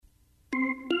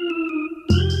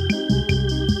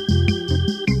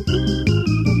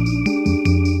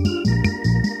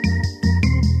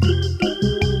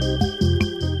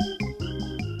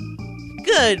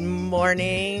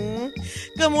morning.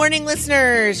 Good morning,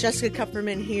 listeners. Jessica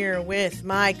Kupferman here with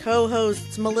my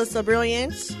co-hosts, Melissa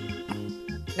Brilliant.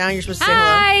 Now you're supposed to say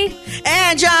hello.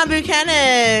 And John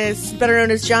Buchanan, better known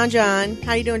as John John.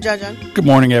 How you doing, John John? Good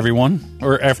morning, everyone,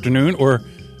 or afternoon, or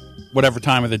whatever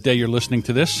time of the day you're listening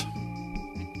to this.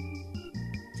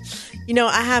 You know,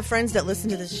 I have friends that listen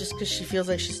to this just because she feels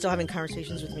like she's still having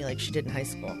conversations with me like she did in high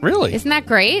school. Really? Isn't that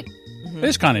great? It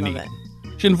is kind of neat.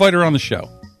 Should invite her on the show.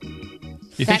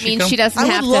 That means she doesn't have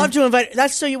to. I would love to invite.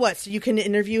 That's so you can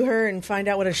interview her and find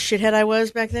out what a shithead I was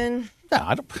back then. No,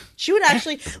 I don't. She would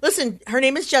actually listen. Her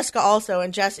name is Jessica, also,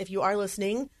 and Jess, if you are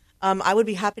listening, I would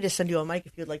be happy to send you a mic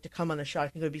if you'd like to come on the show. I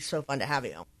think it would be so fun to have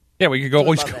you. Yeah, we could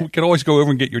always go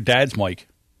over and get your dad's mic.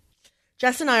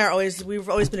 Jess and I we've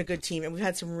always been a good team, and we've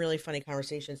had some really funny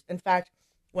conversations. In fact,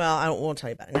 well, I won't tell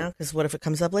you about it now because what if it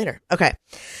comes up later? Okay,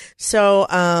 so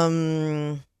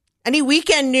any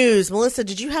weekend news, Melissa?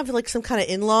 Did you have like some kind of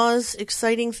in-laws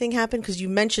exciting thing happen? Because you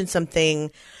mentioned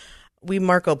something. We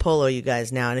Marco Polo you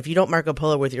guys now, and if you don't Marco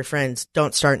Polo with your friends,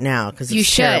 don't start now because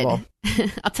it's terrible.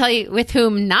 I'll tell you with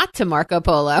whom not to Marco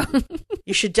Polo.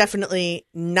 You should definitely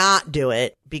not do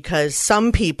it because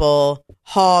some people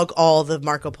hog all the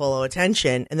Marco Polo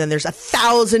attention, and then there's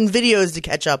 1,000 videos to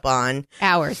catch up on.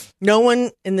 Hours. No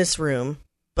one in this room,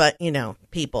 but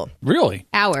people. Really?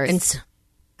 Hours. And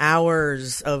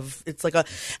hours of it's like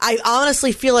I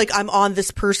honestly feel like I'm on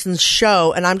this person's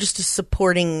show, and I'm just a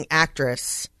supporting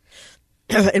actress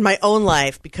in my own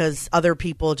life because other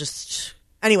people just.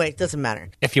 Anyway, it doesn't matter.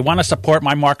 If you want to support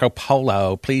my Marco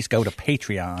Polo, please go to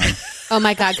Patreon. Oh,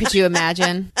 my God. Could you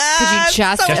imagine? Could you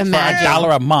just imagine? For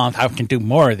 $1 a month, I can do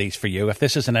more of these for you if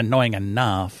this isn't annoying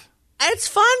enough. It's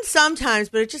fun sometimes,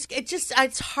 but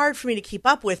it's hard for me to keep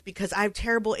up with because I have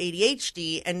terrible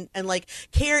ADHD and like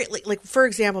Carrie, like for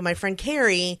example, my friend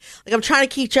Carrie, like I'm trying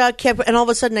to keep up, and all of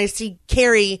a sudden I see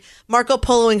Carrie Marco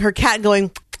Poloing her cat going.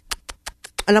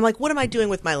 And I'm like, what am I doing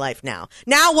with my life now?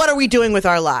 Now what are we doing with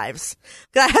our lives?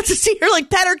 I have to see her like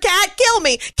pet her cat. Kill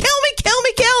me. Kill me. Kill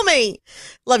me. Kill me.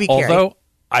 Love you, Carrie. Although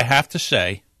I have to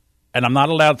say, and I'm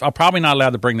probably not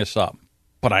allowed to bring this up,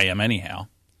 but I am anyhow.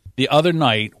 The other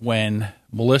night when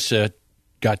Melissa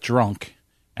got drunk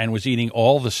and was eating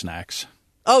all the snacks.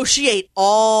 Oh, she ate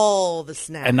all the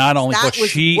snacks. And not only, that but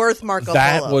was worth Marco Polo.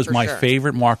 That was my sure.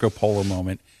 favorite Marco Polo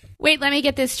moment. Wait, let me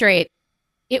get this straight.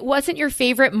 It wasn't your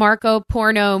favorite Marco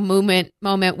porno moment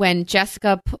when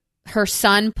Jessica, her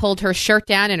son, pulled her shirt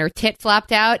down and her tit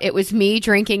flopped out. It was me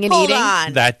drinking and eating.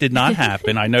 On. That did not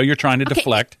happen. I know you're trying to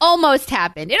deflect. Almost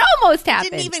happened. It almost happened.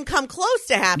 It didn't even come close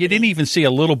to happening. You didn't even see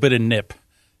a little bit of nip.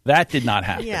 That did not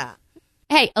happen. Yeah.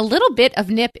 Hey, a little bit of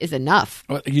nip is enough.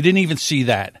 You didn't even see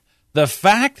that. The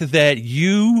fact that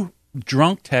you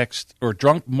drunk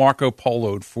Marco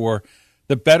Polo'd for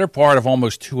the better part of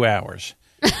almost 2 hours.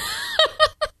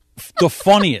 The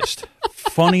funniest.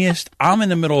 I'm in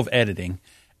the middle of editing,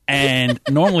 and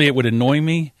normally it would annoy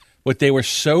me, but they were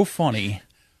so funny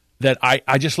that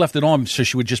I just left it on so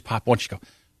she would just pop on. She'd go,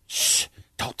 shh,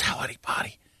 don't tell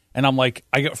anybody. And I'm like,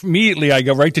 I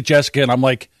go right to Jessica, and I'm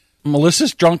like,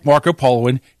 Melissa's drunk Marco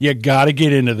Poloing. You got to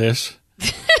get into this.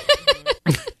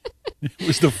 It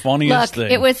was the funniest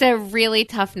thing. It was a really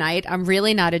tough night. I'm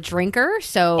really not a drinker,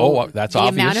 so that's the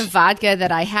obvious. amount of vodka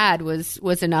that I had was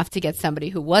enough to get somebody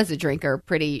who was a drinker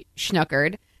pretty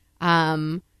schnookered.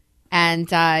 My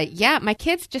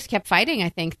kids just kept fighting. I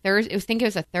think it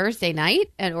was a Thursday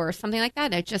night or something like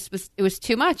that. It was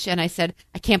too much, and I said,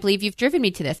 I can't believe you've driven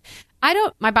me to this.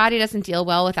 My body doesn't deal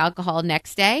well with alcohol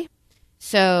next day,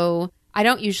 so I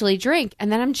don't usually drink.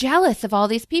 And then I'm jealous of all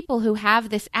these people who have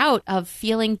this out of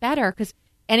feeling better because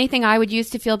anything I would use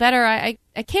to feel better, I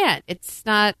can't. It's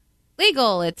not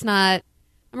legal. It's not.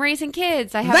 I'm raising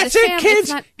kids. I have That's this it, family.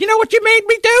 kids. You know what you made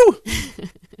me do?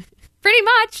 Pretty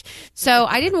much. So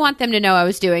I didn't want them to know I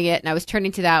was doing it, and I was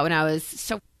turning to that when I was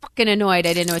so fucking annoyed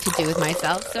I didn't know what to do with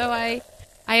myself. So I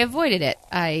avoided it.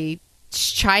 I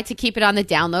tried to keep it on the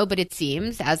down low, but it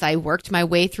seems as I worked my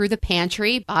way through the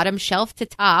pantry, bottom shelf to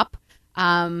top,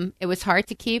 it was hard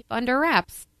to keep under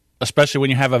wraps. Especially when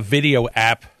you have a video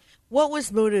app. What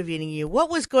was motivating you? What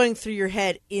was going through your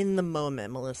head in the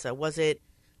moment, Melissa? Was it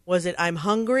I'm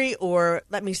hungry or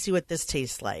let me see what this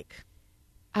tastes like?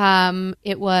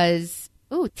 It was,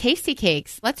 tasty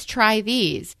cakes. Let's try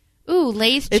these. Ooh,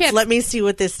 Lay's chips. It's let me see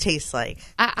what this tastes like.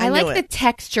 I like the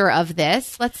texture of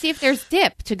this. Let's see if there's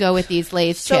dip to go with these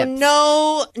Lay's chips.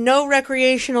 So no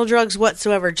recreational drugs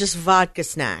whatsoever, just vodka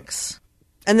snacks.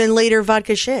 And then later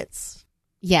vodka shits.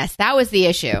 Yes, that was the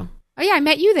issue. Oh yeah, I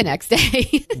met you the next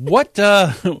day.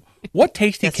 What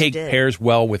tasty cake pairs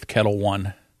well with Kettle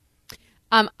One?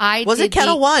 I Was did it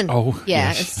Kettle One? Oh, Yeah,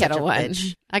 yes. it's Kettle Such a One.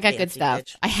 bitch. I got good Fancy stuff.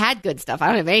 bitch. I had good stuff. I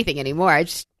don't have anything anymore. I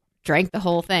just drank the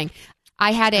whole thing.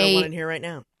 I had Kettle One in a here right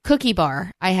now. cookie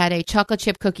bar. I had a chocolate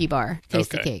chip cookie bar.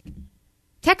 Tasty Okay. cake.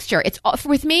 Texture. It's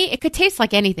with me. It could taste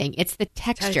like anything. It's the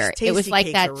texture. It was Tasty like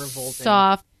cakes that are revolting.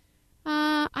 soft.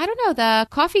 I don't know. The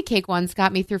coffee cake ones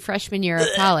got me through freshman year of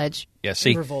college. Yeah,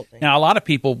 see, Revolting. now a lot of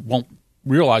people won't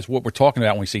realize what we're talking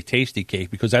about when we say tasty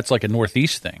cake because that's like a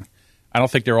Northeast thing. I don't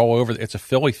think they're all over. It's a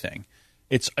Philly thing.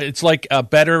 It's like a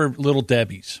better Little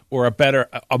Debbie's or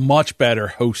a much better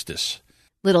Hostess.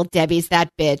 Little Debbie's that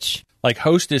bitch. Like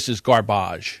Hostess is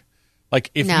garbage. Like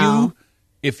No.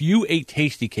 if you ate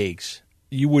tasty cakes,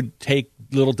 you would take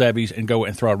Little Debbie's and go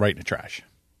and throw it right in the trash.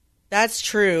 That's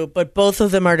true, but both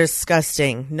of them are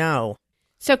disgusting. No.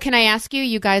 So can I ask you,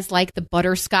 you guys like the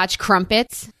butterscotch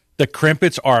crumpets? The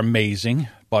crimpets are amazing.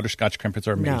 Butterscotch crimpets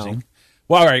are No. amazing.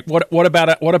 Well, all right. What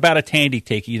about a tandy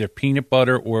cake, either peanut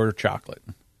butter or chocolate?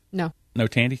 No. No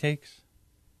tandy cakes?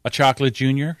 A chocolate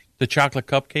junior? The chocolate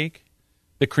cupcake?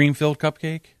 The cream-filled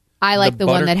cupcake? I like the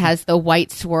one butter- that has the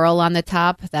white swirl on the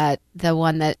top. The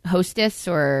one that Hostess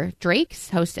or Drake's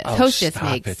Hostess Oh, Hostess stop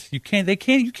makes. it. You can't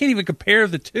even compare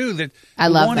the two. I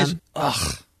The love one them. Is,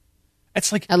 ugh.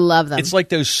 It's like I love them. It's like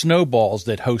those snowballs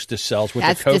that Hostess sells with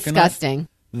That's the coconut. disgusting.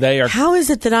 They are How is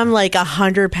it that I'm like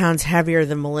 100 pounds heavier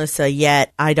than Melissa,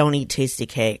 yet I don't eat tasty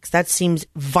cakes? That seems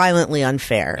violently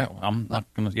unfair. Oh, I'm not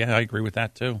going to. Yeah, I agree with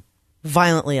that too.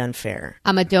 Violently unfair.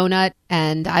 I'm a donut,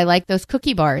 and I like those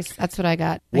cookie bars. That's what I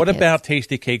got. my What kids. about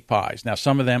tasty cake pies? Now,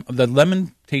 some of them, the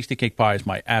lemon tasty cake pie is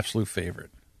my absolute favorite.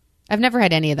 I've never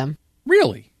had any of them.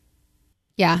 Really?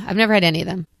 Yeah, I've never had any of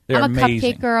them. They're I'm a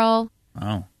amazing. cupcake girl.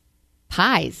 Oh.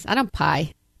 Pies. I don't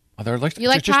pie. Oh, they're like, You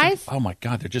like they're just pies? oh my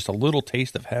God, they're just a little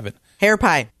taste of heaven. Hair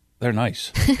pie. They're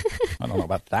nice. I don't know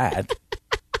about that.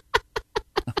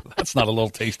 That's not a little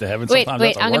taste of heaven. Wait, Sometimes wait.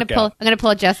 that's a I'm workout. gonna pull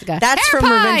a Jessica. That's Hair from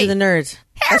pie! Revenge of the Nerds.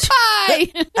 Hair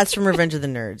pie. That's from Revenge of the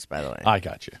Nerds, by the way. I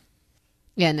got you.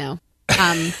 Yeah, no.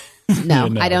 No,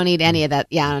 No. I don't eat any of that.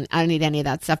 Yeah, I don't eat any of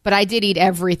that stuff. But I did eat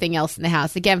everything else in the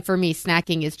house. Again, for me,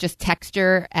 snacking is just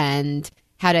texture and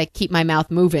how to keep my mouth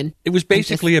moving. It was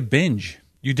basically a binge.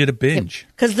 You did a binge.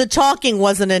 Because the talking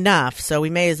wasn't enough, so we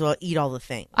may as well eat all the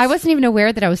things. I wasn't even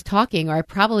aware that I was talking, or I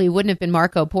probably wouldn't have been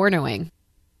Marco pornoing.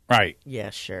 Right. Yeah,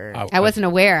 sure. Oh, I wasn't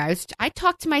aware. I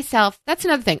talked to myself. That's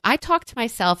another thing. I talk to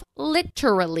myself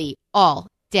literally all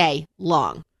day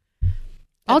long.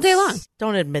 All day long.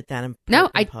 Don't admit that in No,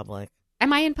 I- public.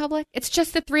 Am I in public? It's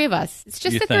just the three of us. It's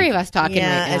just You the think. three of us talking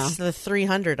Yeah, right now. it's the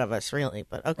 300 of us, really,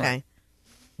 but okay.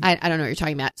 I don't know what you're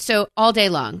talking about. So all day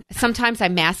long. Sometimes I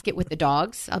mask it with the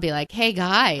dogs. I'll be like, hey,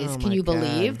 guys, Oh, can my you God.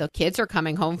 believe the kids are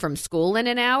coming home from school in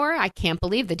an hour? I can't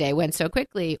believe the day went so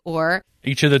quickly. Or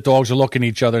Each of the dogs are looking at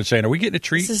each other and saying, "Are we getting a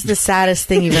treat?" This is the saddest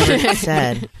thing you've ever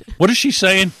said. What is she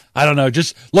saying? I don't know.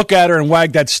 Just look at her and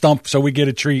wag that stump so we get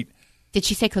a treat. did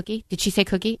she say cookie? Did she say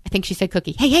cookie? I think she said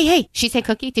cookie. Hey, hey, hey. She say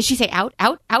cookie? Did she say out,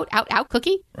 out, out, out, out,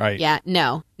 cookie? Right. Yeah,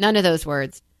 no. None of those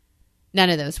words. None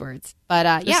of those words. But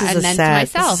This yeah, is and a then sad, to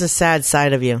myself. This is a sad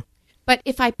side of you. But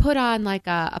if I put on like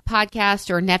a podcast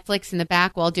or Netflix in the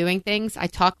back while doing things, I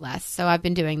talk less. So I've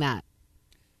been doing that.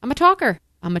 I'm a talker.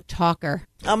 I'm a talker.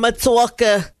 I'm a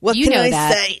talker. What You can know I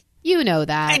that. say? You know I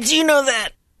that. do know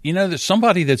that. You know, there's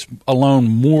somebody that's alone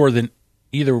more than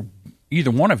either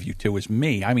one of you two is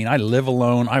me. I mean, I live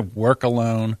alone. I work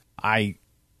alone. I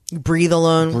Breathe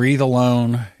alone. breathe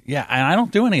alone. Yeah, and I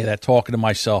don't do any of that talking to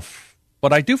myself.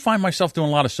 But I do find myself doing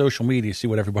a lot of social media to see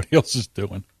what everybody else is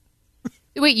doing.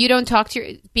 Wait, you don't talk to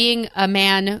your, being a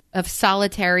man of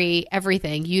solitary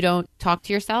everything, you don't talk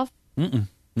to yourself?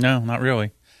 No, not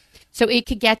really. So it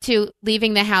could get to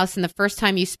leaving the house and the first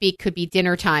time you speak could be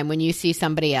dinner time when you see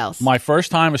somebody else. My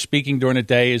first time of speaking during the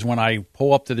day is when I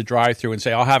pull up to the drive-thru and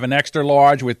say, "I'll have an extra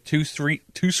large with two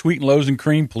sweet loaves and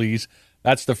cream, please."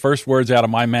 That's the first words out of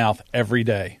my mouth every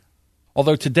day.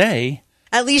 Although today,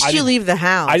 At least you didn't- leave the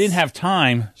house. I didn't have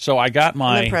time, so I got I'm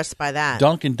my impressed by that.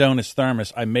 Dunkin' Donuts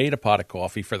thermos. I made a pot of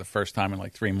coffee for the first time in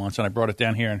like 3 months, and I brought it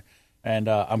down here, and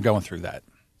I'm going through that.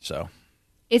 So,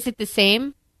 Is it the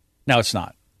same? no, it's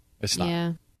not. It's not.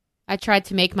 Yeah. I tried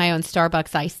to make my own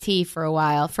Starbucks iced tea for a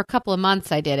while. For a couple of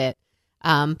months I did it.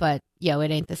 But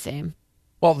it ain't the same.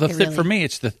 Well, It for me,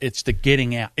 it's the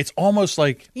getting out. It's almost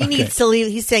like He needs to leave.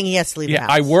 He's saying he has to leave the Yeah, house.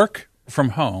 I work from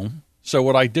home. So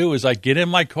what I do is I get in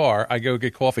my car, I go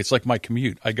get coffee. It's like my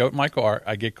commute. I go in my car,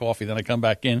 I get coffee, then I come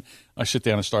back in, I sit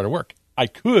down and start to work. I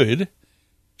could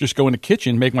just go in the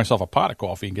kitchen, make myself a pot of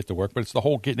coffee and get to work, but it's the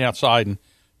whole getting outside and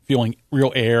feeling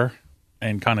real air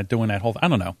and kind of doing that whole I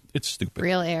don't know. It's stupid.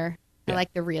 Real air. I Yeah.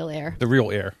 like the real air. The real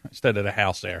air instead of the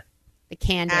house air. the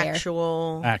canned air.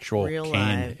 Actual real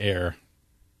canned live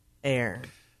air.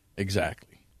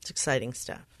 Exactly. It's exciting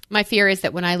stuff. My fear is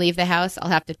that when I leave the house, I'll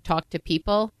have to talk to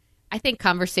people. I think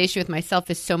conversation with myself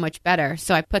is so much better.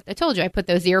 So I told you, I put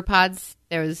those earpods,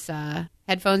 those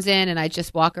headphones in, and I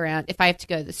just walk around. If I have to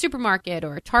go to the supermarket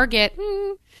or Target,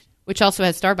 which also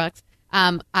has Starbucks,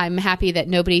 I'm happy that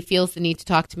nobody feels the need to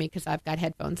talk to me because I've got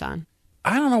headphones on.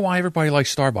 I don't know why everybody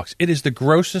likes Starbucks. It is the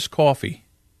grossest coffee.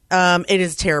 It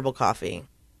is terrible coffee.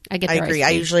 I agree.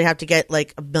 I usually have to get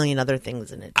like a million other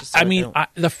things in it. Just so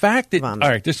the fact that all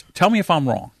right, just tell me if I'm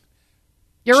wrong.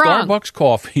 You're wrong. Starbucks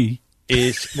coffee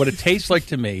is what it tastes like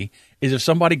to me. Is if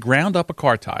somebody ground up a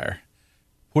car tire,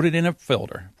 put it in a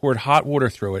filter, poured hot water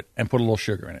through it, and put a little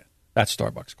sugar in it. That's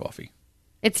Starbucks coffee.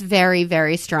 It's very,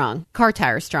 very strong. Car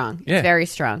tire strong. Yeah. It's very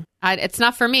strong. It's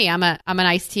not for me. I'm an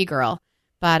iced tea girl,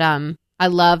 but I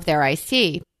love their iced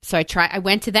tea. So I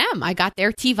went to them. I got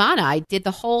their Teavana. I did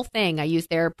the whole thing. I used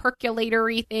their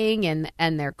perculatory thing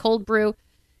and their cold brew,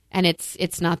 and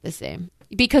it's not the same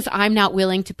because I'm not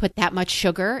willing to put that much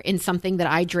sugar in something that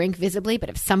I drink visibly. But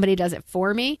if somebody does it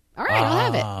for me, all right,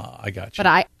 I'll have it. I got you.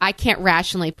 But I can't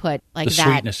rationally put like the that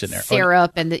sweetness in there.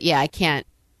 syrup and I can't.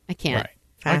 Right.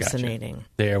 Fascinating.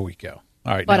 There we go.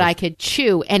 All right. But I could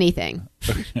chew anything.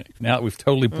 Now that we've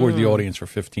totally bored the audience for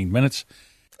 15 minutes.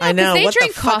 I know. They what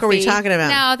drink the fuck coffee. are we talking about?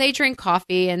 No, they drink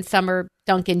coffee, and some are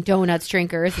Dunkin' Donuts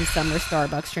drinkers, and some are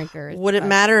Starbucks drinkers. Would it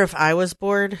matter if I was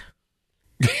bored?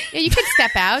 Yeah, you could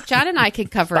step out. John and I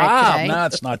could cover it today. No,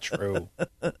 that's not true.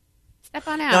 Step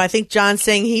on out. No, I think John's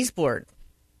saying he's bored.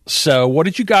 So what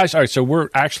did you guys... All right, so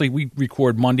we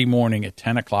record Monday morning at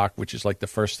 10 o'clock, which is like the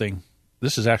first thing.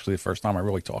 This is actually the first time I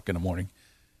really talk in the morning.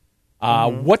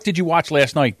 What did you watch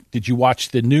last night? Did you watch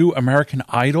the new American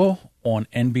Idol on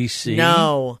NBC?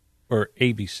 No. Or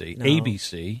ABC? No.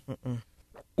 ABC.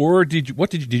 Or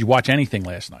did you watch anything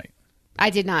last night? I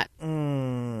did not.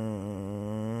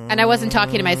 And I wasn't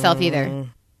talking to myself either.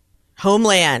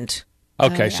 Homeland.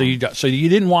 Okay, Oh, yeah. so you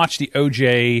didn't watch the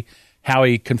OJ, how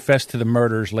he confessed to the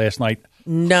murders last night?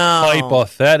 No.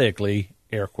 Hypothetically,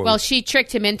 air quotes. Well, she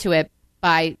tricked him into it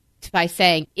by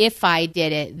saying, if I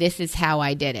did it, this is how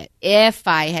I did it. If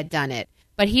I had done it.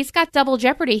 But he's got double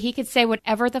jeopardy. He could say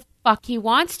whatever the fuck he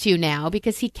wants to now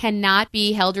because he cannot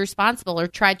be held responsible or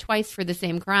tried twice for the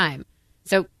same crime.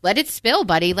 So let it spill,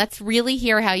 buddy. Let's really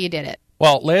hear how you did it.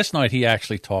 Well, last night he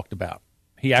actually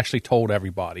told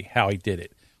everybody how he did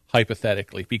it,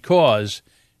 hypothetically, because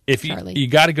if you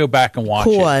got to go back and watch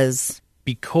it.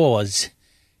 Because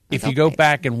if you go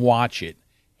back and watch it,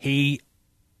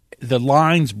 the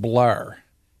lines blur.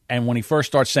 And when he first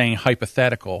starts saying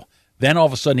hypothetical, then all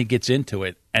of a sudden he gets into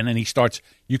it, and then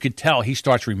you can tell he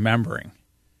starts remembering.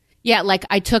 Yeah, like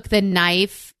I took the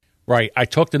knife. Right. I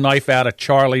took the knife out of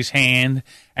Charlie's hand,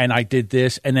 and I did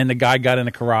this, and then the guy got in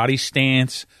a karate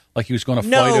stance like he was going to fight.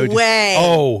 No way.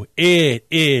 Oh, it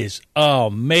is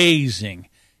amazing.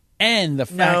 And the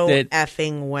fact that...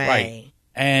 effing way. Right.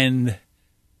 And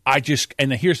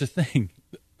here's the thing.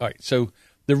 All right, so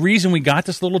the reason we got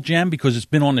this little gem, because it's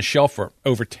been on the shelf for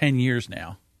over 10 years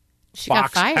now. She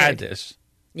Fox got fired. had this.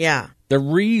 Yeah. The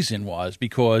reason was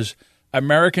because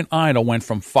American Idol went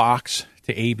from Fox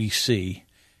to ABC,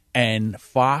 and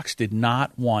Fox did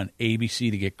not want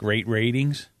ABC to get great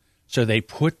ratings, so they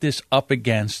put this up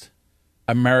against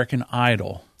American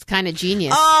Idol. It's kind of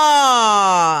genius.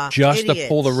 Just to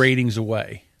pull the ratings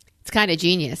away. It's kind of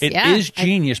genius. It is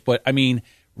genius, but I mean,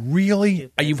 really,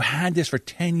 you've had this for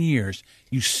 10 years.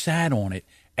 You sat on it.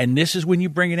 And this is when you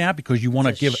bring it out because you want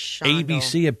to give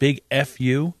ABC a big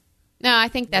FU? No, I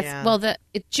think that's,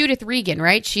 it's Judith Regan,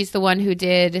 right? She's the one who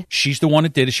did. She's the one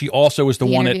that did it. She also was the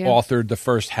one interview. that authored the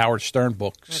first Howard Stern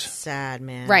books. That's sad,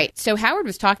 man. Right. So Howard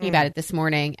was talking about it this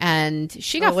morning, and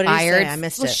she got what did he fired. say? I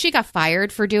missed it. She got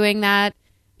fired for doing that.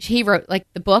 He wrote, like,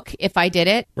 the book, If I Did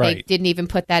It. Right. They didn't even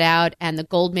put that out, and the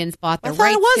Goldmans bought the I thought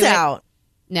rights it was to out.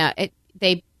 No,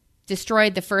 they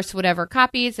destroyed the first whatever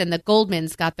copies, and the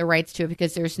Goldmans got the rights to it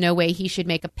because there's no way he should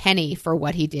make a penny for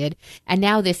what he did. And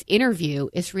now this interview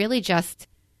is really just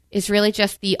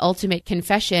the ultimate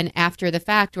confession after the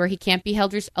fact, where he can't be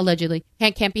held allegedly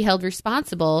can't be held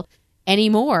responsible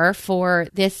anymore for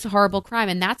this horrible crime.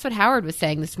 And that's what Howard was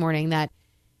saying this morning, that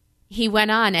he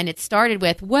went on, and it started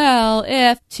with, well,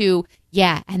 if to,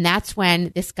 yeah. And that's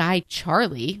when this guy,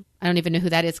 Charlie, I don't even know who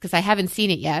that is because I haven't seen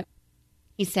it yet.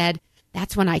 He said,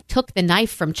 that's when I took the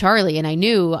knife from Charlie and I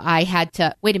knew I had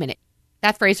to, wait a minute,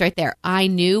 that phrase right there, I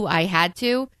knew I had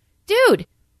to. Dude,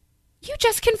 you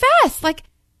just confessed. Like,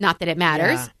 not that it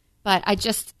matters, but I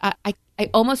just, I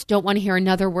almost don't want to hear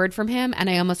another word from him, and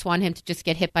I almost want him to just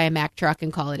get hit by a Mack truck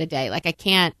and call it a day. Like, I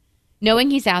can't, knowing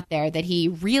he's out there, that he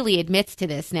really admits to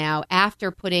this now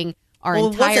after putting our Well,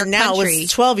 entire what's it now? It country.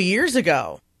 was 12 years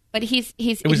ago. But he's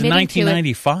It was admitting to it.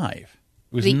 1995. It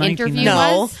was The interview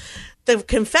 1995. No, was? the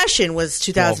confession was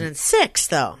 2006,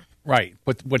 though. Right,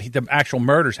 but the actual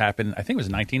murders happened, I think it was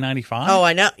 1995. Oh,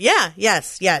 I know. Yeah,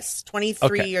 yes.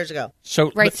 23 Okay. years ago.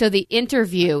 So Right, so the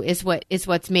interview is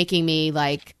what's making me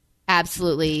like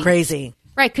absolutely Crazy.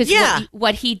 right, because Yeah.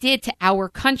 what he did to our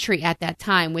country at that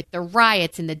time with the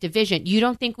riots and the division. You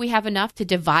don't think we have enough to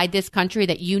divide this country,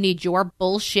 that you need your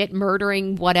bullshit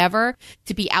murdering whatever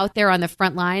to be out there on the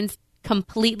front lines,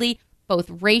 completely both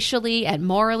racially and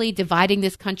morally dividing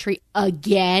this country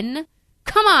again?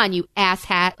 Come on, you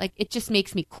asshat. Like, it just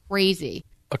makes me crazy.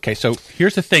 Okay, so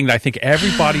here's the thing that I think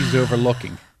everybody's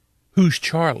overlooking. Who's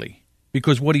Charlie?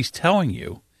 Because what he's telling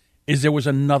you is there was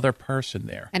another person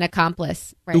there An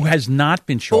accomplice, right? who has not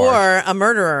been charged, Or a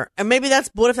murderer. And maybe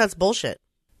what if that's bullshit?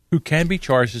 who can be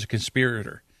charged as a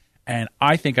conspirator. And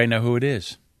I think I know who it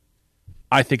is.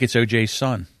 I think it's OJ's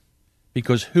son.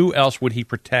 Because who else would he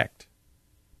protect?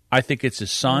 I think it's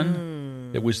his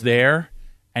son that was there,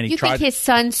 and he You tried. think his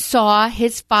son saw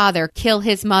his father kill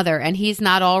his mother, and he's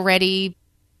not already?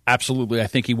 Absolutely, I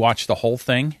think he watched the whole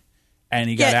thing, and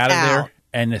he got Get out of out. there.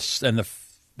 And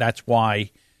that's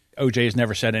why OJ has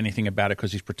never said anything about it,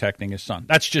 because he's protecting his son.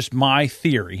 That's just my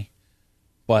theory,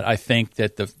 but I think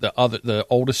that the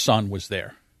oldest son was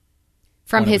there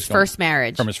From when it his was going- first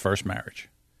marriage. from his first marriage,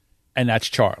 and that's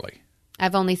Charlie.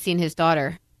 I've only seen his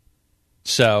daughter.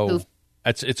 So Oof.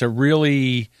 it's a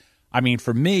really, I mean,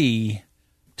 for me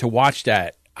to watch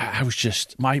that, I was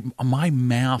just my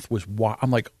mouth was.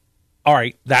 I'm like, all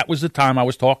right, that was the time I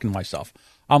was talking to myself.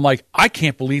 I'm like, I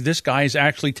can't believe this guy is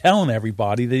actually telling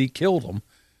everybody that he killed him.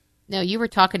 No, you were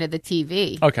talking to the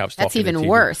TV. Okay, I was That's talking to the even TV.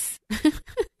 worse.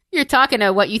 You're talking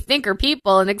to what you think are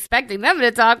people and expecting them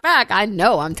to talk back. I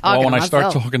know I'm talking Well, when to I start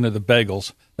myself. talking to the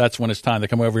bagels, that's when it's time to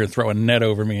come over here and throw a net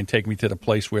over me and take me to the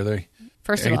place where they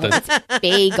First of all, It it's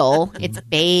bagel. It's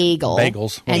bagel.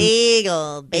 bagels. And,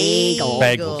 Bagel.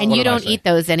 Bagels. and What you did I don't say? eat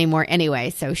those anymore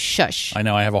anyway, so shush. I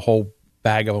know I have a whole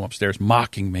bag of them upstairs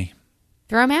mocking me.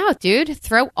 Throw them out, dude.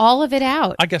 Throw all of it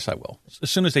out. I guess I will. As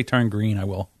soon as they turn green, I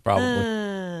will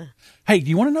probably. Hey, do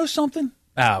you want to know something?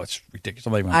 Oh, it's ridiculous.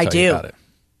 I'm not even going I to tell you do. about it.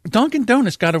 Dunkin'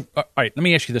 Donuts got a. All right, let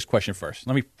me ask you this question first.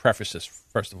 Let me preface this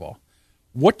first of all.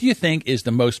 What do you think is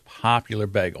the most popular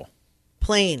bagel?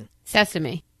 Plain.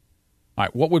 Sesame, All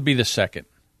right, what would be the second?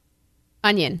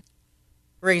 onion,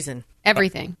 Raisin.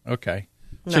 everything. Okay.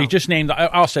 So No. you just named.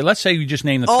 I'll say. Let's say you just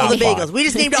named the All top the bagels. five. We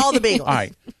just named all the bagels. All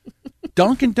right.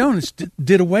 Dunkin' Donuts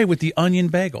did away with the onion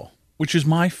bagel, which is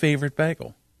my favorite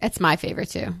bagel. That's my favorite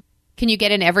too. Can you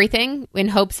get in everything in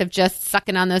hopes of just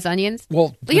sucking on those onions?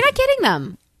 Well, Well, you're not getting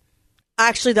them.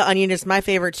 Actually, the onion is my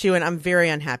favorite too, and I'm very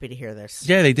unhappy to hear this.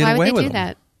 yeah, they did Why away would they with do them.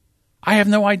 that? I have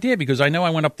no idea because I know I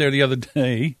went up there the other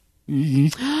day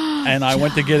and I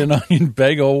went to get an onion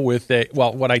bagel with a.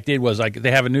 Well, what I did was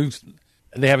they have a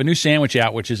new sandwich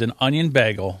out, which is an onion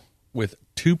bagel with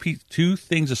two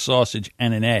things of sausage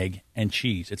and an egg and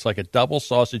cheese. It's like a double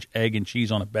sausage, egg, and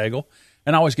cheese on a bagel.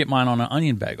 And I always get mine on an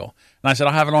onion bagel. And I said,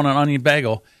 I'll have it on an onion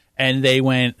bagel. And they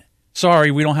went,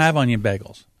 sorry, we don't have onion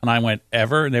bagels. And I went,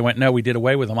 ever? And they went, no, we did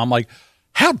away with them. I'm like,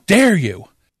 how dare you?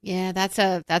 Yeah, that's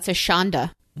a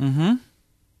shonda. Mm-hmm. Do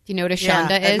you know what a Yeah, shonda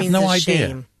that is? means No a idea.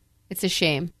 shame. It's a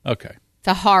shame. Okay. It's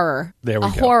a horror. There we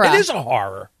a go. Horror. It is a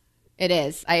horror. It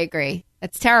is. I agree.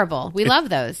 It's terrible. We love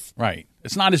those. Right.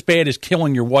 It's not as bad as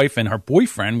killing your wife and her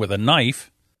boyfriend with a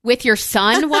knife With your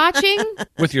son watching?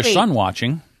 with your Wait. son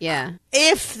watching, Yeah.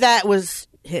 If that was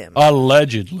him.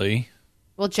 allegedly.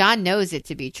 Well, John knows it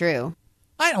to be true.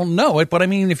 I don't know it, but I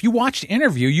mean, if you watch the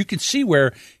interview, you can see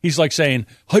where he's like saying,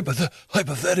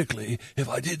 hypothetically, if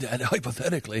I did that,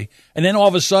 hypothetically. And then all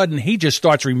of a sudden, he just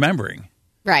starts remembering.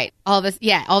 Right. All of a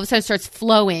sudden starts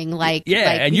flowing like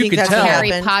And you think can that's tell what Harry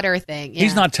happened? Potter thing. Yeah.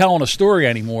 he's not telling a story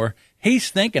anymore. He's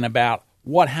thinking about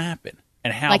what happened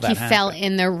and how like that he happened. fell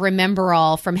in the remember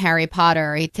all from Harry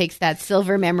Potter. He takes that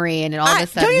silver memory and all of a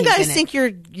sudden Don't you he's guys in it. think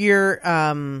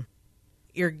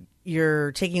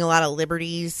you're taking a lot of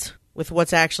liberties with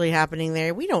what's actually happening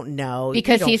there? We don't know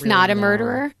because We don't he's really not a know.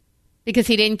 murderer? Because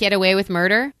he didn't get away with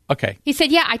murder? Okay. He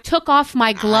said, "Yeah, I took off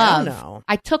my glove. know.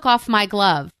 I took off my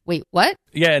glove." Wait, what?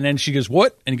 Yeah, and then she goes,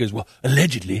 what? And he goes, well,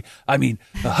 allegedly, I mean,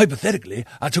 hypothetically,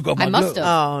 I took off my I glove. must have.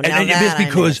 Oh, And now it's that I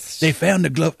because missed. they found the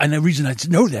glove. And the reason I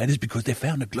know that is because they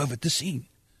found the glove at the scene.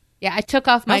 Yeah, I took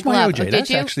off my That's my glove. OJ. Oh, did That's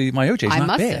you? actually, my OJ's I not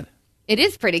must bad. have. It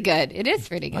is pretty good. It is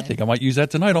pretty good. I think I might use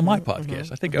that tonight on my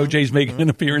podcast. I think OJ's making an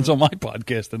appearance on my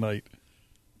podcast tonight.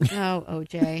 Oh,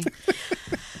 OJ.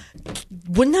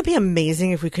 Wouldn't that be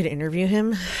amazing if we could interview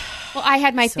him? Well, I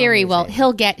had my So theory. Well, amazing.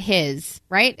 he'll get his,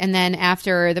 right? And then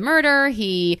after the murder,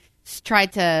 he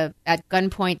tried to, at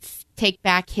gunpoint, take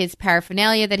back his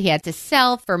paraphernalia that he had to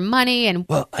sell for money. And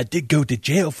Well, I did go to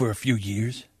jail for a few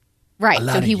years. right, a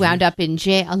lot so of he wound years. up in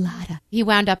jail. He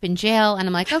wound up in jail, and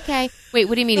I'm like, okay, wait,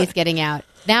 what do you mean he's getting out?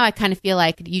 Now I kind of feel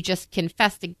like you just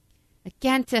confessed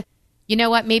again to, you know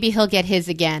what? Maybe he'll get his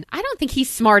again. I don't think he's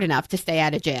smart enough to stay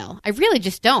out of jail. I really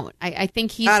just don't. I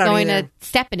think he's I don't going either. to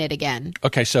step in it again.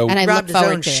 Okay, so And I Robbed look his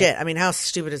forward own to it. shit. I mean, how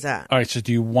stupid is that? all right. So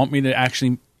do you want me to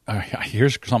actually?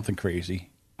 Here's something crazy.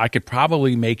 I could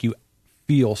probably make you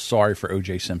feel sorry for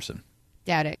O.J. Simpson.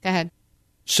 Doubt it. Go ahead.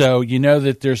 So you know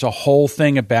that there's a whole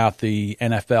thing about the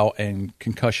NFL and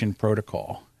concussion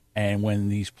protocol. And when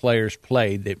these players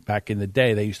played, back in the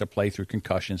day, they used to play through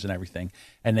concussions and everything.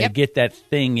 And they Yep. get that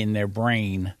thing in their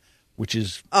brain, which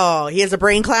is, Oh, he has a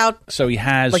brain cloud so he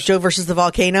has, like Joe versus the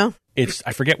volcano. it's,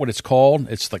 I forget what it's called.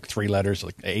 It's like 3 letters,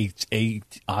 like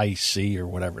AIC or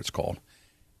whatever it's called.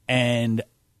 And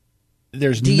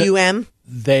there's DUM.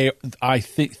 I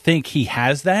think he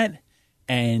has that,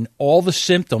 and all the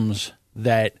symptoms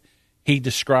that he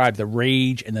described, the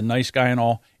rage and the nice guy and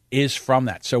all, is from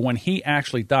that. So when he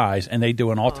actually dies and they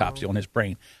do an autopsy on his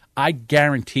brain, I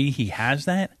guarantee he has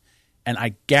that, and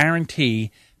I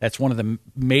guarantee that's one of the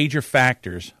major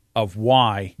factors of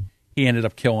why he ended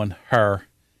up killing her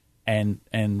and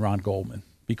Ron Goldman.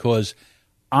 Because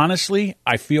honestly,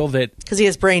 I feel that Because he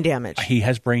has brain damage. he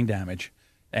has brain damage,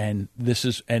 and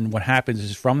what happens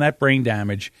is from that brain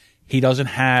damage, he doesn't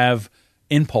have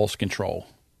impulse control.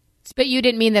 But you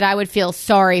didn't mean that I would feel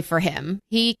sorry for him.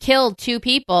 He killed 2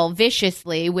 people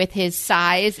viciously with his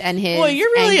size and his Boy, you're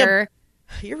really anger.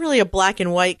 You're really a black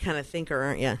and white kind of thinker,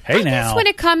 aren't you? Hey, I guess now when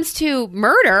it comes to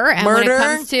murder, and when Murder? it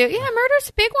comes to murder's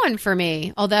a big one for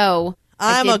me. Although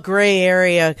I'm I a did- gray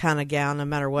area kind of gal, no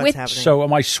matter what's With- happening. so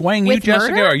am I swaying you, With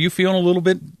Jessica? murder? Are you feeling a little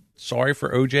bit sorry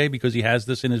for OJ because he has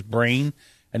this in his brain,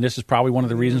 and this is probably one of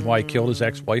the reasons why he killed his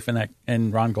ex-wife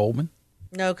and Ron Goldman?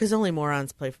 No, because only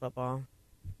morons play football.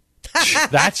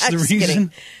 That's the Just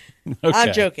reason. Okay.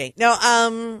 I'm joking.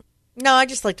 No, I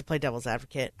just like to play devil's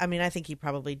advocate. I mean, I think he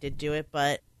probably did do it,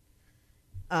 but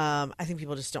I think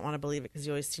people just don't want to believe it because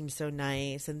he always seems so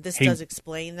nice. And this does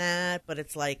explain that, but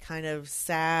it's like kind of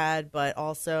sad, but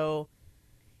also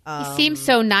he seems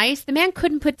so nice. The man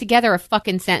couldn't put together a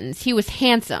fucking sentence. He was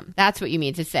handsome. That's what you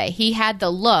mean to say. He had the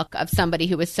look of somebody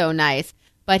who was so nice,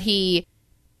 but he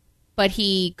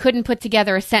couldn't put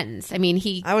together a sentence. I mean,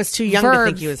 I was too young to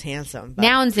think he was handsome. But.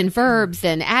 Nouns and verbs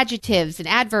and adjectives and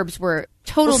adverbs were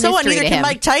total Well, so what? mystery Neither to can him.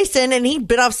 Mike Tyson, and he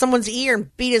bit off someone's ear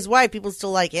and beat his wife. People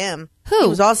still like him. Who? He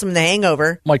was awesome in The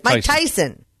Hangover. Mike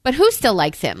Tyson. But who still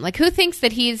likes him? Like, who thinks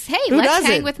that he's, hey, Who let's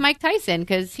doesn't? hang with Mike Tyson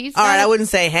because he's All right, not- I wouldn't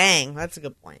say hang. That's a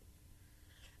good point.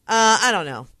 I don't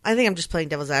know. I think I'm just playing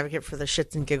devil's advocate for the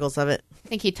shits and giggles of it. I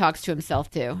think he talks to himself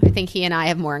too. I think he and I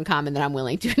have more in common than I'm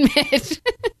willing to admit.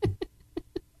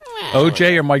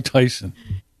 OJ or Mike Tyson?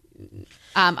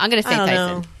 I'm going to say I don't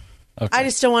Tyson. know. Okay. I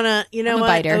just don't want to. You know I'm a what?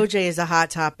 biter. OJ is a hot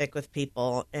topic with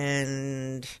people,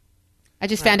 and I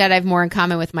just found out I have more in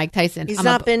common with Mike Tyson. he's I'm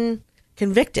not been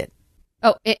convicted.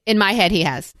 Oh, in my head he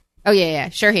has. Oh, yeah,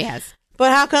 sure he has.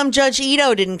 But how come Judge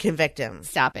Ito didn't convict him?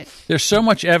 Stop it. There's so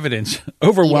much evidence,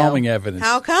 overwhelming evidence.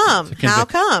 How come? to How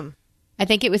convict- come? I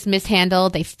think it was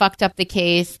mishandled. They fucked up the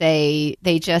case. They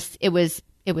just it was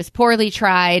poorly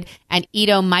tried, and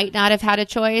Ito might not have had a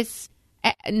choice.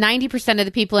 90% of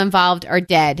the people involved are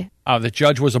dead. Oh, the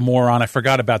judge was a moron. I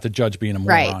forgot about the judge being a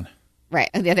moron. Right.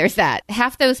 Yeah, there's that.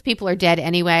 Half those people are dead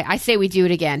anyway. I say we do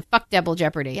it again. Fuck double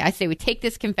jeopardy. I say we take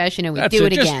this confession and we That's do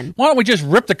it Just- again. Why don't we just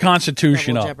rip the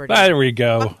Constitution Double up? jeopardy. There we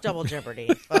go. Fuck double jeopardy.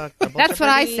 Fuck double That's what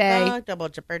I jeopardy. say. Fuck double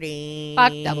jeopardy.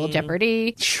 Fuck double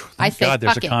jeopardy. I Thank say God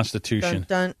there's fuck a it. Constitution.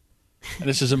 Dun, dun.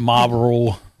 This isn't mob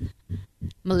rule.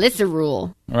 Melissa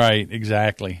rule. Right,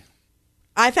 exactly.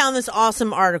 I found this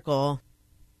awesome article,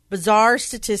 bizarre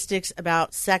statistics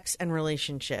about sex and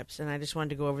relationships, and I just wanted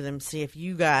to go over them, see if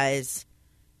you guys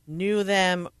knew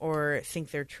them or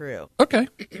think they're true. Okay,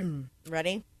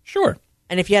 Ready? sure.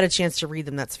 And if you had a chance to read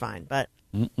them, that's fine. But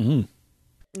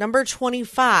number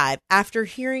 25, after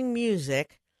hearing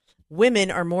music,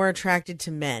 women are more attracted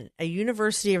to men. A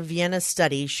University of Vienna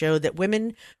study showed that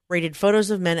women rated photos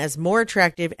of men as more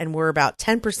attractive and were about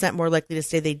 10% more likely to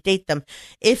say they'd date them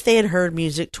if they had heard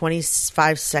music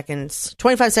 25 seconds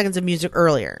of music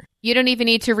earlier. You don't even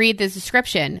need to read the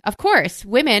description. Of course,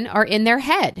 women are in their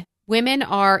head. Women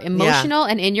are emotional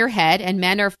and in your head, and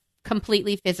men are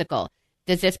completely physical.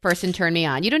 Does this person turn me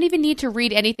on? You don't even need to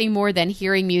read anything more than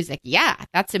hearing music. Yeah,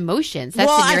 that's emotions. That's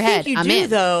in your I head. think you I'm do, in.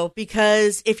 though,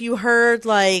 because if you heard,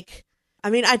 like, I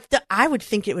mean, I would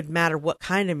think it would matter what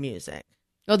kind of music.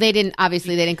 Well, they didn't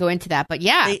go into that, but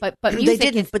yeah, but music they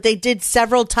didn't. is, But they did.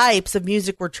 Several types of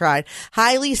music were tried.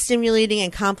 Highly stimulating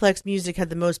and complex music had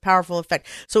the most powerful effect.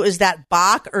 So is that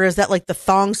Bach or is that like the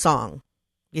thong song?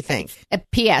 You think?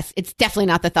 P.S. It's definitely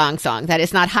not the thong song. That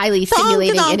is not highly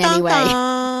stimulating in any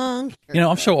way. You know,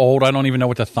 I'm so old, I don't even know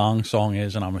what the thong song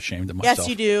is, and I'm ashamed of myself. Yes,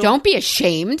 you do. Don't be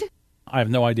ashamed. I have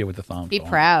no idea what the thong Be song is.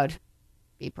 proud.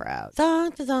 Be proud.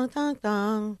 Thong, thong, thong,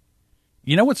 thong.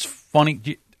 You know what's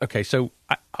funny? Okay, so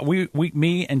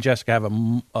me and Jessica have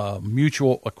a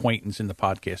mutual acquaintance in the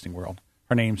podcasting world.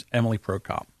 Her name's Emily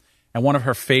Prokop. And one of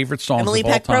her favorite songs Emily of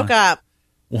all Peck time. Prokop.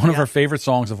 One of her favorite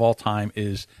songs of all time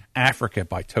is Africa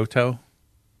by Toto.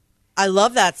 I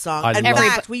love that song. I In love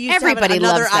fact, we used to have Everybody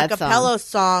another loves that acapella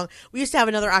song. We used to have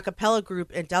another acapella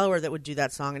group in Delaware that would do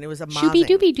that song, and it was Shooby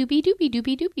amazing. dooby doobie doobie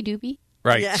doobie doobie doobie.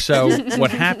 Right. Yeah. So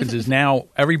what happens is now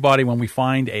everybody, when we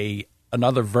find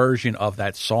another version of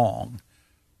that song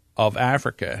of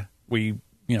Africa, we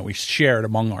share it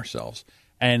among ourselves.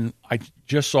 And I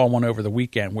just saw one over the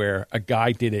weekend where a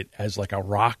guy did it as like a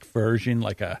rock version,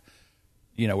 like a,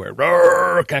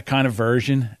 where that kind of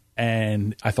version.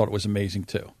 And I thought it was amazing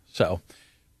too. So,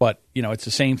 but it's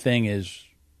the same thing as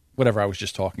whatever I was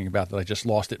just talking about that I just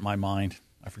lost it in my mind.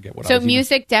 I forget what. So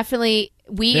music definitely,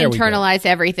 we There we go. internalize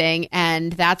everything,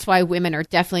 and that's why women are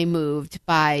definitely moved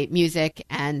by music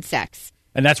and sex.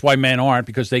 And that's why men aren't,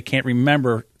 because they can't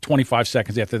remember 25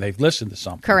 seconds after they've listened to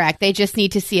something. Correct. They just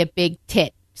need to see a big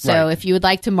tit. So Right. if you would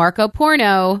like to Marco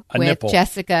porno A with nipple.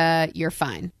 Jessica, you're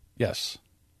fine. Yes,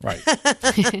 right.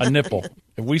 A nipple.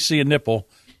 If we see a nipple,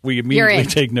 we immediately in.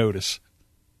 take notice.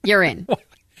 You're in.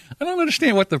 I don't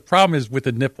understand what the problem is with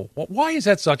the nipple. Why is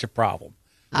that such a problem?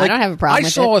 I don't have a problem I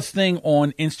with saw it. a thing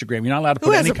on Instagram. You're not allowed to put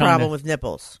Who has any a kind problem of with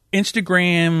nipples?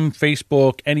 Instagram,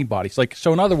 Facebook, anybody. It's like,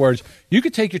 so in other words, you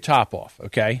could take your top off,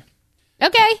 okay?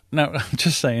 Okay. No, I'm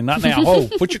just saying, not now. Oh,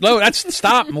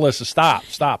 stop, Melissa, stop.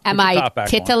 Put Am your I top back on.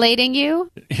 titillating you?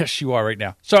 Yes, you are right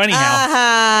now. So anyhow,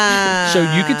 Uh-huh. so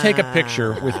you can take a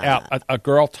picture without a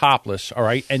girl topless, all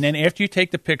right? And then after you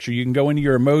take the picture, you can go into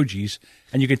your emojis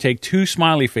and you can take 2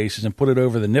 smiley faces and put it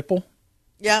over the nipple,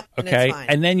 Yep. And okay? it's fine.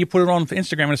 And then you put it on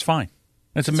Instagram and it's fine.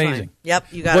 It's amazing. Fine. Yep,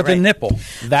 you got But it right. the nipple,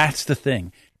 that's the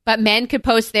thing. But men could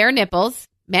post their nipples.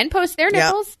 Men post their Yep.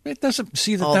 nipples. It doesn't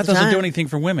see All that the doesn't do time. anything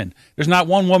for women. There's not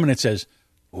one woman that says,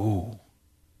 "Ooh,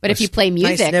 But if you play Nice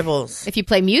music, nipples. if you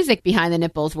play music behind the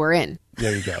nipples, we're in.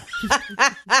 there you go."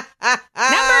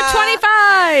 Number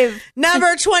 25.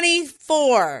 Number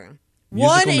 24.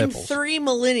 Musical 1 in nipples. 3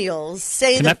 millennials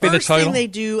say Can the that be the first thing title? they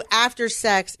do after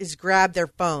sex is grab their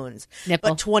phones.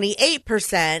 Nipple. But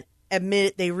 28%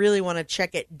 admit they really want to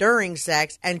check it during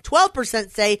sex, and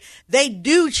 12% say they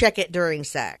do check it during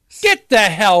sex. Get the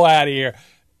hell out of here!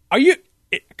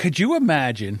 Could you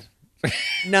imagine?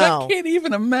 No. I can't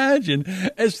even imagine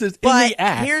as this in But the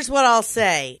act. here's what I'll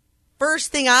say.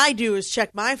 First thing I do is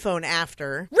check my phone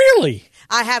after. Really?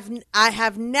 I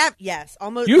have never, yes,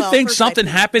 almost. You well, think first I something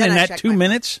pee, happened then in I that check 2 my phone.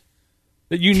 minutes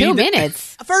that you 2 need?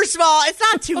 minutes. First of all, it's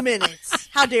not 2 minutes.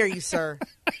 How dare you, sir?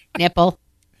 Nipple.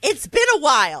 It's been a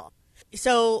while.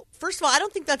 So, first of all, I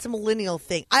don't think that's a millennial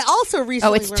thing. I also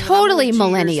recently Oh, it's learned that I'm totally only 2 years-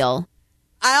 millennial.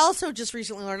 I also just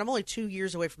recently learned I'm only 2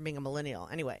 years away from being a millennial.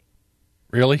 Anyway.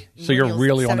 Really? So you're Millennial's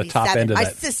really on the top 77. end of My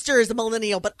that? sister is a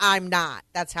millennial, but I'm not.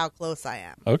 That's how close I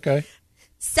am. Okay.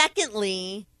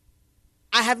 Secondly,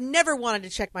 I have never wanted to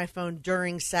check my phone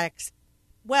during sex.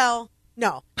 Well,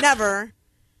 no, never.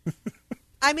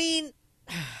 I mean,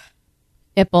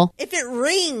 Nipple. if it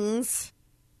rings,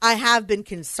 I have been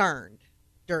concerned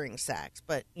during sex,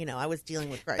 but I was dealing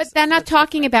with crisis. But they're not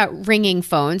talking about ringing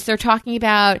phones. They're talking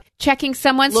about checking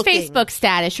someone's Looking. Facebook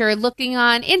status or looking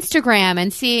on Instagram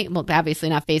and seeing, well, obviously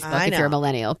not Facebook I if you're a know.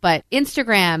 millennial, but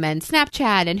Instagram and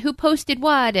Snapchat and who posted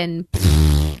what and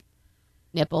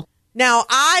nipple. Now,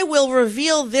 I will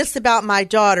reveal this about my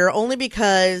daughter only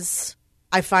because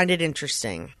I find it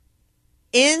interesting.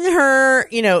 In her,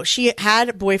 she had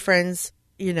boyfriends,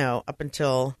 up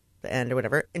until the end or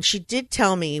whatever. And she did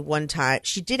tell me one time,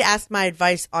 she did ask my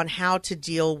advice on how to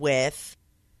deal with,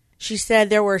 she said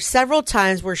there were several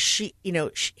times where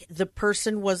the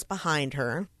person was behind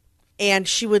her and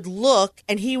she would look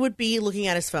and he would be looking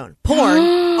at his phone, porn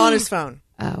on his phone.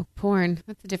 Oh, porn.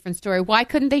 That's a different story. Why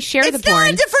couldn't they share It's the porn?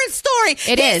 not a different story.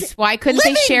 It He's is. Why couldn't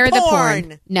they living share the porn.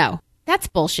 porn? No, that's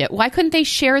bullshit. Why couldn't they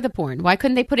share the porn? Why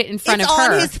couldn't they put it in front It's of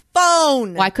on her? his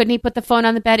phone. Why couldn't he put the phone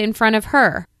on the bed in front of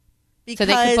her? Because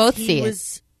So they could both he see it.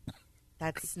 was,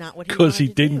 That's not what he 'Cause he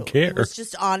wanted to didn't do. care. It was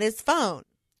just on his phone.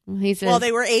 Well, he's a, Well,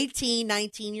 they were 18,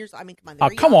 19 years. I mean, come on. they Oh,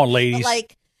 were come young. on, ladies.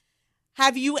 But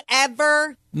Have you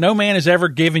ever? No man has ever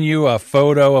given you a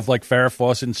photo of like Farrah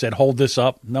Fawcett and said, hold this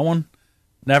up. No one?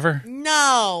 Never?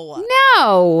 No.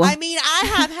 No. I mean, I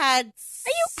have had Are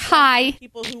you high?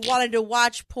 people who wanted to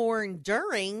watch porn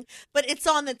during, but it's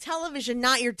on the television,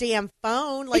 not your damn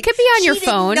phone. Like, It could be on your she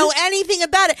didn't phone. know anything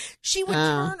about it. She would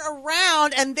Oh. turn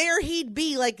around, and there he'd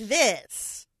be like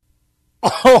this.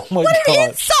 Oh, my What an God.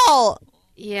 insult!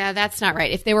 Yeah, that's not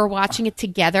right. If they were watching it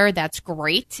together, that's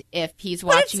great. If he's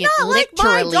But watching it's it not like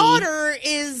literally, my daughter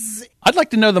is. I'd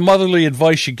like to know the motherly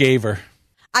advice you gave her.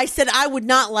 I said I would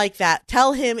not like that.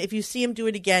 Tell him if you see him do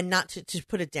it again, not to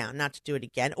put it down, not to do it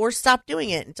again, or stop doing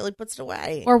it until he puts it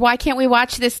away. or why can't we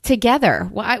watch this together?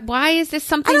 Why is this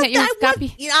something that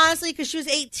you're honestly, because she was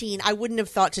 18, I wouldn't have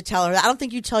thought to tell her that. I don't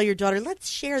think you tell your daughter, let's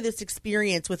share this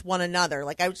experience with one another.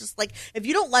 Like, I was just like, if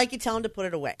you don't like it, tell him to put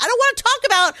it away. I don't want to talk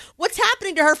about what's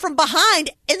happening to her from behind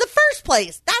in the first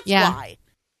place. That's why.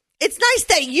 It's nice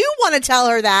that you want to tell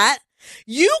her that.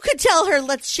 You could tell her,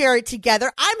 let's share it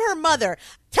together. I'm her mother.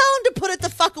 Tell him to put it the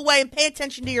fuck away and pay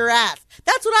attention to your ass.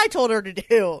 That's what I told her to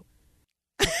do.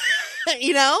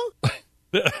 You know?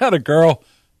 Had a girl.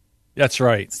 That's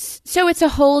right. So it's a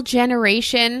whole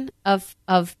generation of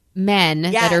men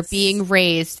that are Yes. being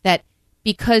raised that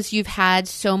because you've had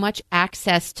so much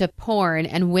access to porn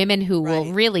and women who will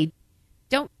Right. really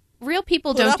real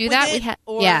people Put don't up do with that. it,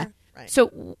 or- right.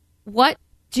 So what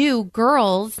do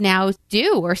girls now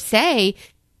do or say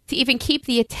to even keep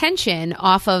the attention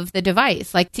off of the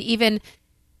device? Like to even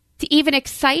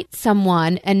excite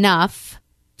someone enough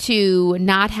to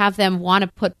not have them want to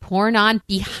put porn on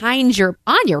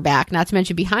your back, not to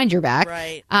mention behind your back.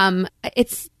 Right.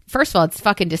 It's first of all, it's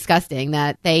fucking disgusting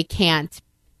that they can't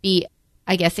be,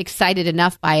 I guess, excited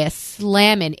enough by a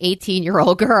slamming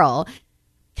 18-year-old girl.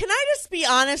 Can I just be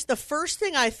honest? The first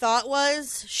thing I thought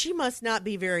was, she must not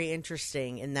be very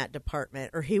interesting in that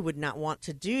department, or he would not want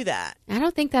to do that. I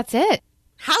don't think that's it.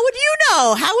 How would you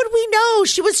know? How would we know?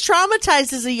 She was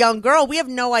traumatized as a young girl. We have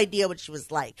no idea what she was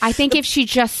like. I think if she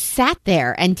just sat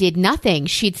there and did nothing,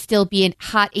 she'd still be a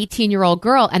hot 18-year-old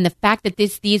girl. And the fact that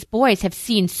these boys have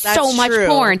seen so That's much true.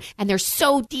 porn and they're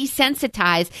so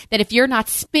desensitized that if you're not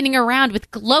spinning around with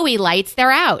glowy lights,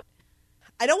 they're out.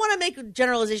 I don't want to make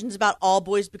generalizations about all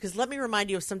boys, because let me remind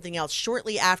you of something else.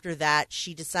 Shortly after that,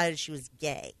 she decided she was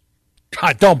gay.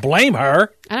 God, don't blame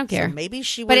her. I don't care. So maybe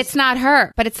she was. But it's not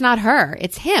her.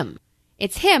 It's him.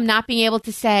 It's him not being able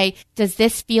to say, does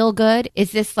this feel good?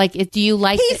 Is this like, do you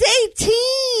like He's it?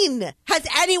 18. Has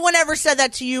anyone ever said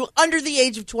that to you under the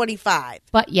age of 25?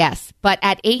 But yes. But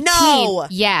at 18, No.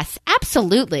 yes,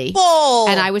 absolutely. Bull.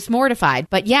 And I was mortified.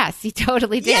 But yes, he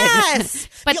totally did. Yes.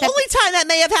 But the only time that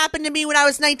may have happened to me when I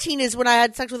was 19 is when I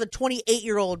had sex with a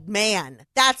 28-year-old man.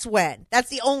 That's when. That's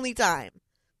the only time.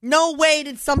 No way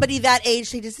did somebody that age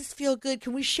say, does this feel good?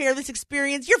 Can we share this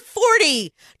experience? You're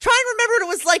 40. Try and remember what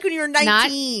it was like when you were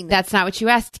 19. That's not what you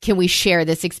asked. Can we share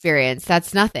this experience?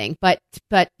 That's nothing. But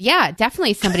yeah,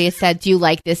 definitely somebody has said, do you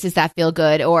like this? Does that feel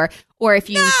good? Or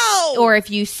if you No! or if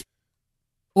you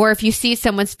see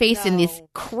someone's face in this No.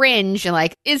 cringe and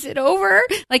like, is it over?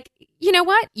 Like, you know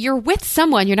what? You're with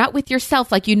someone. You're not with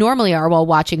yourself like you normally are while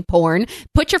watching porn.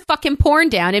 Put your fucking porn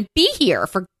down and be here,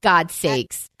 for God's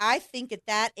sakes. I think at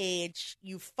that age,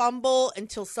 you fumble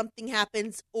until something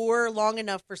happens, or long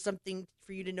enough for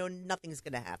you to know nothing's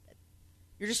going to happen.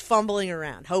 You're just fumbling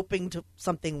around, hoping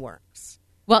something works.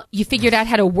 Well, you figured out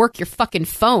how to work your fucking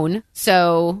phone.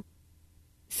 So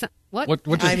what?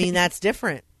 What I mean, that's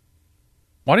different.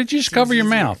 why did you just cover your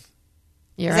easier. mouth?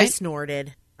 You're 'Cause I right.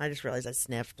 snorted. I just realized I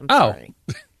sniffed. I'm Oh. sorry.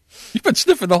 You've been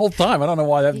sniffing the whole time. I don't know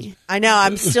why that. I know.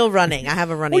 I'm still running. I have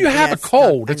a running. Well, you have yeah, a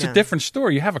cold. I It's a know. different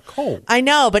story. You have a cold. I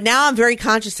know, but now I'm very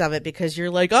conscious of it, because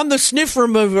you're like, I'm the sniff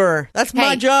remover. That's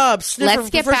my Hey, job. Let's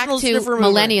get back professional to sniff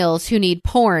remover. millennials who need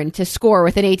porn to score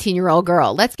with an 18-year-old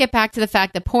girl. Let's get back to the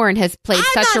fact that porn has played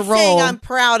I'm such not a role. saying I'm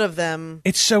proud of them.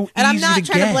 It's so And I'm easy not to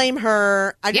trying get. to blame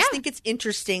her. I just Yeah. think it's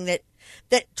interesting that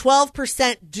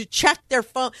 12% do check their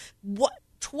phone.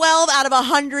 12 out of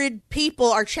 100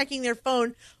 people are checking their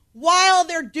phone while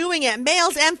they're doing it,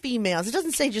 males and females. It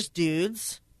doesn't say just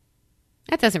dudes.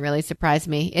 That doesn't really surprise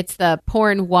me. It's the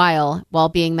porn while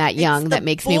being that young It's that the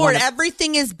makes me bored. want to.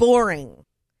 Everything is boring.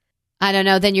 I don't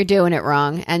know. Then you're doing it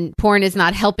wrong. And porn is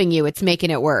not helping you. It's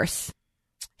making it worse.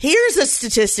 Here's a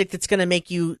statistic that's going to make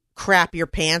you crap your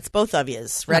pants, both of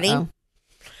yous. Ready? Uh-oh.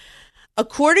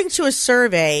 According to a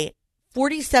survey,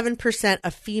 47%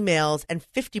 of females and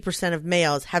 50% of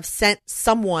males have sent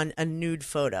someone a nude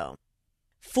photo.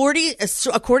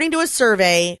 According to a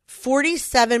survey,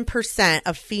 47%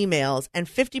 of females and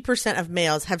 50% of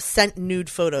males have sent nude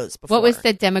photos before. What was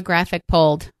the demographic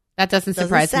polled? That doesn't Doesn't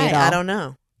surprise me say. at all. I don't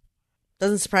know.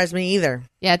 Doesn't surprise me either.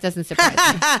 Yeah, it doesn't surprise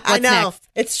me. I know. Next?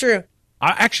 It's true.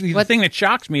 Actually, the thing that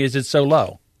shocks me is it's so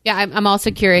low. Yeah, I'm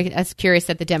also curious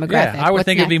at the demographic. Yeah, I would What's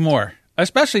think next? it'd be more,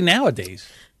 especially nowadays.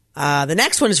 The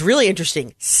next one is really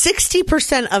interesting.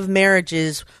 60% of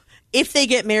marriages, if they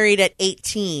get married at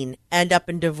 18, end up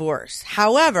in divorce.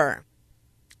 However,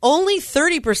 only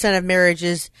 30% of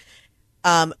marriages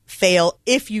fail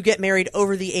if you get married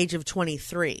over the age of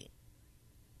 23,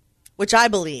 which I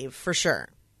believe for sure.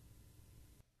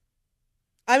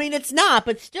 I mean, it's not,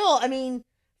 but still,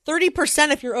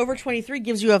 30% if you're over 23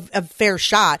 gives you a fair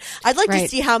shot. I'd like to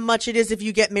see how much it is if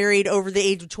you get married over the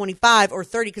age of 25 or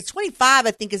 30, because 25,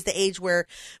 I think, is the age where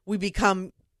we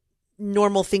become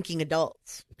normal thinking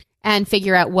adults. And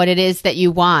figure out what it is that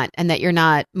you want and that you're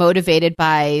not motivated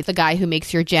by the guy who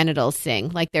makes your genitals sing.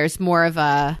 Like there's more of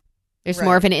an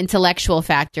intellectual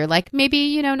factor. Like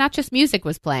maybe, not just music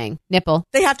was playing. Nipple.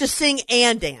 They have to sing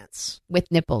and dance. With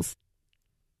nipples.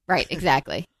 Right,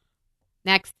 exactly.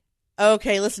 Next.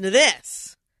 Okay, listen to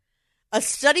this. A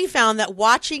study found that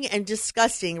watching and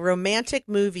discussing romantic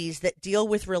movies that deal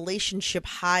with relationship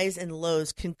highs and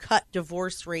lows can cut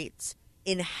divorce rates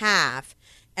in half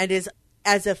and is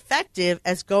as effective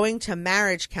as going to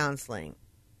marriage counseling.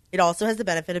 It also has the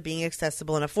benefit of being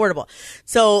accessible and affordable.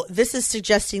 So this is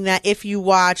suggesting that if you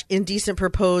watch Indecent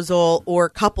Proposal or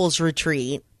Couples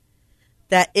Retreat,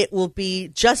 that it will be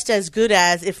just as good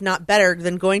as, if not better,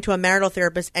 than going to a marital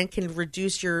therapist and can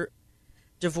reduce your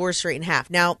divorce rate in half.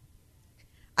 Now,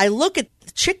 I look at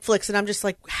chick flicks and I'm just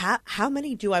like, how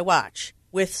many do I watch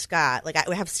with Scott? Like,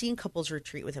 I have seen Couples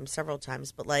Retreat with him several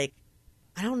times, but like,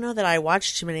 I don't know that I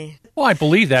watched too many. Well, I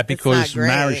believe that because great.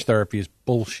 marriage therapy is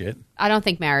bullshit. I don't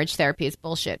think marriage therapy is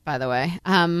bullshit, by the way.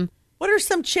 What are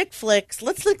some chick flicks?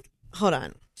 Let's look. Hold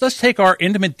on. So let's take our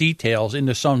intimate details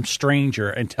into some stranger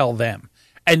and tell them.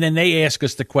 And then they ask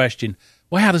us the question,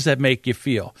 well, how does that make you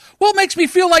feel? Well, it makes me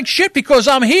feel like shit because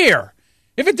I'm here.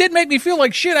 If it did make me feel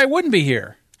like shit, I wouldn't be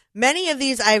here. Many of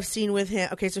these I've seen with him.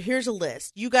 Okay, so here's a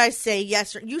list. You guys say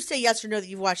yes or no that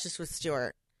you've watched this with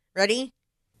Stuart. Ready?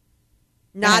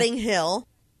 Notting Hill.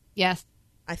 Yes.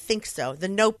 I think so. The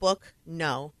Notebook.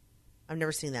 No. I've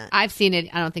never seen that. I've seen it.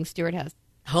 I don't think Stuart has.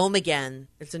 Home Again.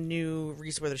 It's a new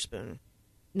Reese Witherspoon.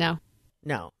 No.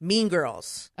 No. Mean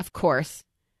Girls. Of course.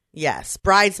 Yes.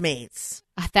 Bridesmaids.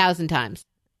 1,000 times.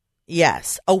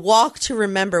 Yes. A Walk to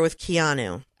Remember with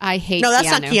Keanu. I hate No, that's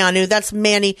Keanu. not Keanu. That's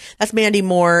Mandy. That's Mandy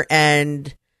Moore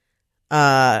and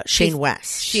Shane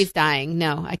West. She's dying.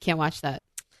 No, I can't watch that.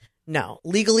 No.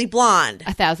 Legally Blonde.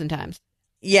 1,000 times.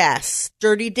 Yes.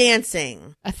 Dirty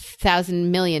Dancing.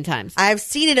 1,000 million times. I've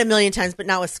seen it a million times, but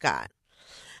not with Scott.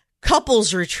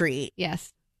 Couples Retreat.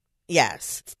 Yes.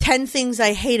 Yes. 10 Things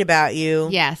I Hate About You.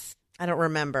 Yes. I don't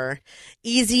remember.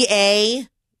 Easy A.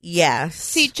 Yes.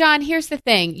 See, John, here's the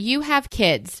thing. You have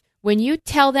kids. When you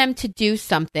tell them to do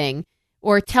something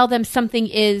or tell them something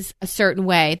is a certain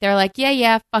way, they're like,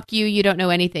 yeah, fuck you. You don't know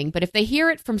anything. But if they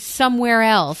hear it from somewhere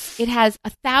else, it has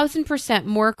 1,000%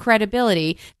 more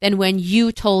credibility than when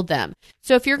you told them.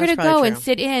 So if you're going to go and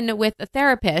sit in with a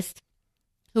therapist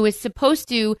who is supposed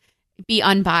to be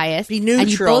unbiased, be neutral,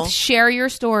 and you both share your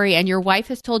story and your wife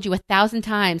has told you 1,000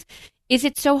 times, is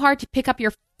it so hard to pick up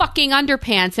your fucking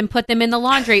underpants and put them in the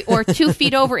laundry or 2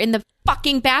 feet over in the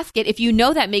fucking basket? If you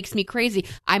know that makes me crazy,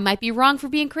 I might be wrong for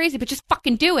being crazy, but just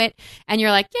fucking do it. And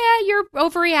you're like, yeah, you're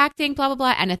overreacting, blah, blah,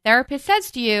 blah. And a therapist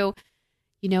says to you,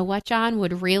 you know what, John,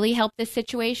 would really help this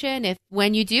situation if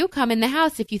when you do come in the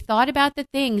house, if you thought about the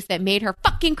things that made her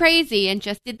fucking crazy and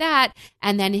just did that.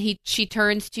 And then she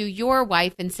turns to your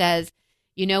wife and says,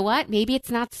 you know what? Maybe it's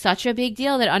not such a big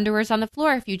deal that underwear's on the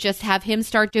floor if you just have him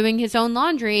start doing his own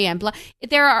laundry and blah.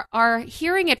 There are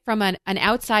hearing it from an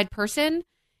outside person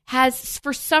has,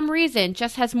 for some reason,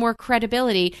 just has more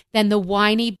credibility than the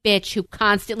whiny bitch who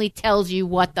constantly tells you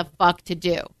what the fuck to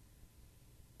do.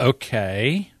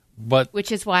 Okay, but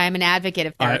which is why I'm an advocate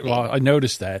of therapy. I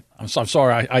noticed that. I'm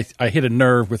sorry. I hit a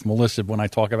nerve with Melissa when I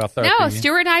talk about therapy. No,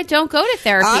 Stuart and I don't go to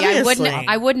therapy. Obviously.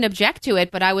 I wouldn't object to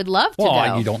it, but I would love to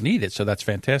Well, go. you don't need it, so that's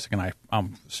fantastic, and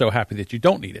I'm so happy that you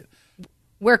don't need it.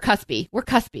 We're cuspy.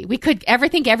 We could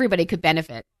think everybody could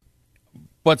benefit.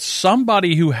 But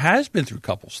somebody who has been through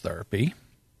couples therapy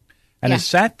and has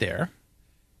sat there,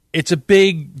 it's a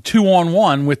big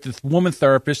 2-on-1 with the woman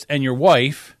therapist and your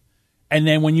wife. And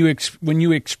then when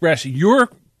you express your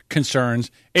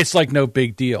concerns, it's like no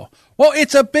big deal. Well,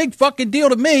 it's a big fucking deal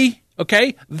to me,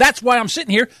 okay? That's why I'm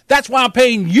sitting here. That's why I'm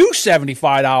paying you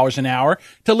 $75 an hour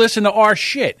to listen to our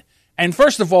shit. And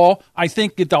first of all, I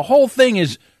think that the whole thing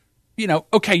is,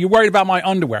 okay, you're worried about my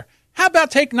underwear. How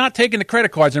about not taking the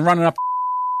credit cards and running up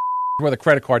with a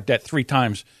credit card debt 3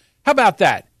 times? How about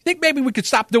that? You think maybe we could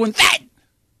stop doing that?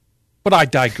 But I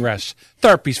digress.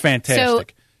 Therapy's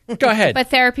fantastic. Go ahead. But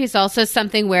therapy is also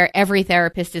something where every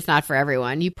therapist is not for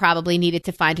everyone. You probably needed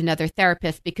to find another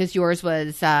therapist because yours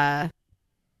was not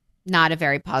a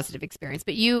very positive experience.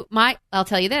 But I'll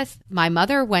tell you this. My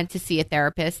mother went to see a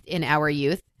therapist in our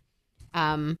youth.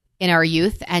 And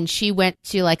she went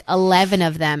to like 11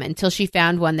 of them until she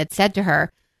found one that said to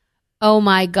her, "Oh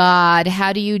my God,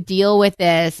 how do you deal with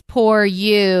this? Poor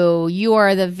you. You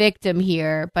are the victim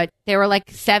here." But there were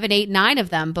like 7, 8, 9 of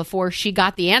them before she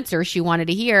got the answer she wanted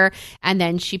to hear. And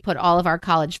then she put all of our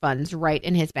college funds right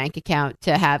in his bank account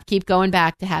to keep going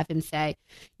back to have him say,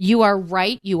 "You are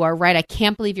right. You are right. I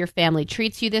can't believe your family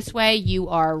treats you this way. You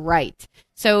are right."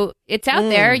 So it's out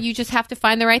there. You just have to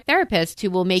find the right therapist who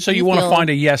will make you So you want to find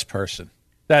a yes person.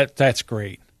 That's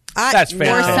great. That's Or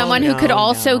fantastic. someone who could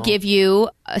also give you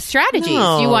strategies.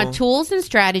 No. You want tools and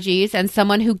strategies and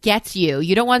someone who gets you.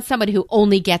 You don't want somebody who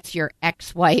only gets your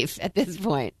ex-wife at this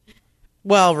point.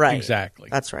 Well, right. Exactly.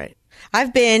 That's right.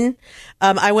 I've been,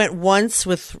 I went once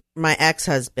with my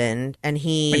ex-husband, and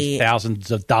he,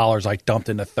 Thousands of dollars I dumped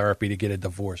into therapy to get a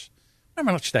divorce. Remember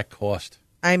how much that cost?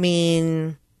 I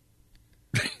mean,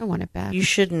 I want it back. you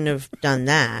shouldn't have done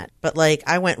that. But like,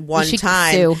 I went one should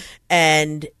time sue.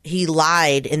 and he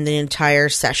lied in the entire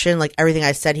session. Like everything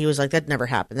I said, he was like, "That never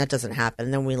happened. That doesn't happen."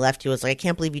 And then when we left, he was like, "I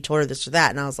can't believe you told her this or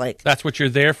that." And I was like, That's what you're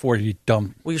there for, you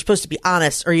dumb. "Well, you're supposed to be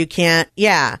honest or you can't."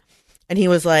 Yeah. And he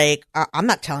was like, "I'm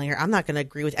not telling her. I'm not going to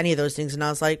agree with any of those things." And I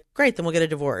was like, "Great, then we'll get a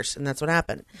divorce." And that's what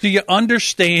happened. Do you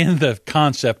understand the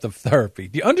concept of therapy?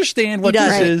 Do you understand what He this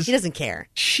doesn't. is? He doesn't care.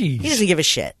 Jeez. He doesn't give a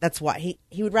shit. That's why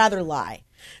he would rather lie,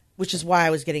 which is why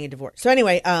I was getting a divorce. So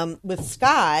anyway, with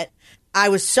Scott, I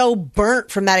was so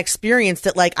burnt from that experience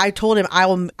that like I told him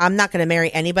I'm not going to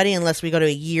marry anybody unless we go to a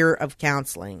year of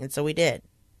counseling, and so we did.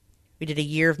 We did a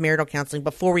year of marital counseling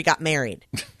before we got married,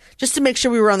 just to make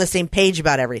sure we were on the same page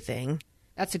about everything.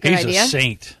 That's a good He's idea. a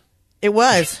saint. It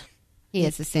was. He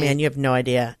is the same. Man, you have no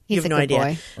idea. He's You have a no good idea.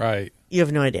 boy. Right. You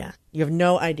have no idea. You have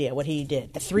no idea what he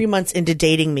did. 3 months into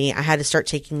dating me, I had to start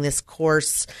taking this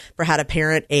course for how to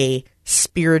parent a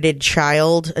spirited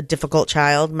child, a difficult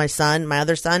child, my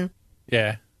other son.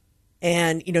 Yeah.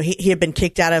 And, you know, he had been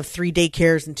kicked out of 3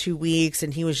 daycares in 2 weeks,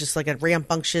 and he was just like a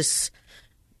rambunctious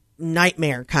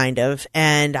nightmare, kind of.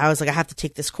 And I was like, I have to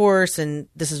take this course, and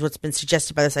this is what's been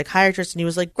suggested by the psychiatrist. And he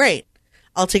was like, great,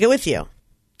 I'll take it with you.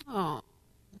 Oh.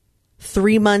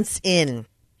 3 months in,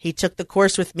 he took the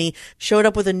course with me, showed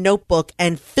up with a notebook,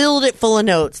 and filled it full of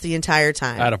notes the entire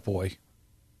time. Attaboy.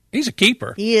 He's a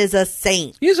keeper. He is a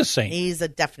saint. He is a saint. He's a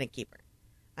definite keeper.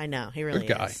 I know. He really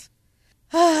Good guy. is.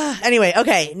 Anyway,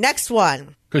 okay, next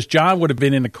one. Because John would have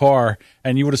been in the car,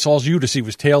 and you would have saw you to see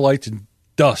was taillights and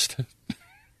dust.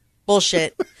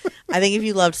 Bullshit. I think if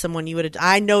you loved someone, you would have.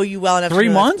 I know you well enough. 3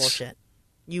 to know that's months? bullshit.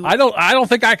 You I don't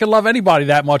think I could love anybody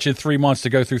that much in 3 months to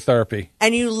go through therapy.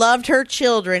 and you loved her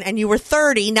children, and you were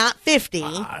 30, not 50. You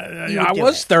would I do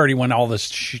was it. 30 when all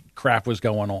this crap was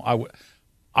going on.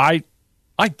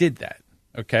 I did that.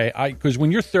 Okay, because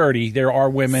when you're 30, there are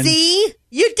women See,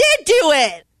 you did do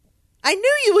it. I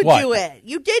knew you would What? do it.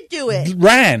 You did do it.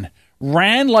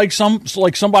 ran like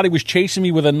somebody was chasing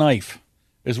me with a knife.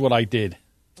 Is what I did.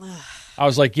 I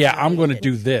was like, yeah, I'm going to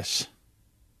do this.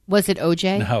 Was it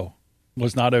OJ? No,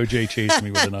 was not OJ chasing me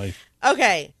with a knife.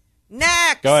 Okay,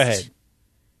 next. Go ahead.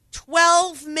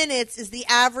 12 minutes is the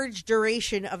average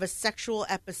duration of a sexual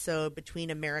episode between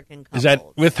American couples. Is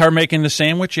that with her making the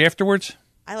sandwich afterwards?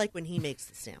 I like when he makes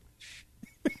the sandwich.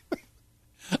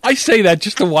 I say that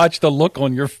just to watch the look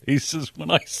on your faces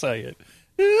when I say it.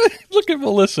 Look at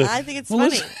Melissa. I think it's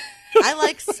Melissa.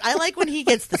 funny. I like when he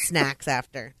gets the snacks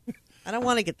after. I don't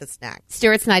want to get the snacks.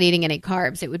 Stuart's not eating any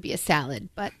carbs. It would be a salad,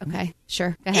 but okay,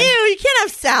 sure. Go Ew, ahead. you can't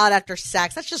have salad after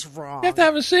sex. That's just wrong. You have to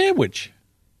have a sandwich.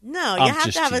 No, you I'm have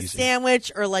just to have a teasing.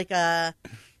 sandwich or like a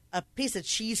piece of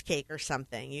cheesecake or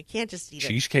something. You can't just eat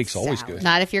Cheesecake's always salad. good.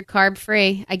 Not if you're carb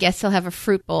free. I guess he'll have a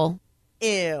fruit bowl.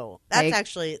 Ew. I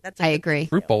That's a I good agree.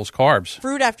 Fruit bowls, carbs.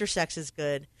 Fruit after sex is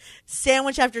good.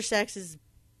 Sandwich after sex is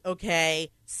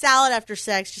okay. Salad after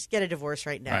sex, just get a divorce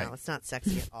right now. Right. It's not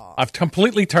sexy at all. I've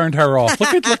completely turned her off.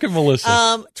 Look at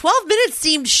Melissa. 12 minutes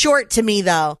seemed short to me,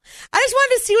 though. I just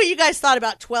wanted to see what you guys thought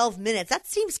about 12 minutes. That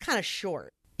seems kind of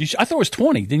short. I thought it was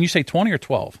 20. Didn't you say 20 or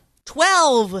 12?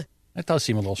 12. That does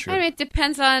seem a little I short. mean, it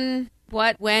depends on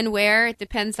what, when, where. It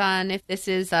depends on if this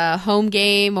is a home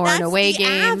game or an away the game.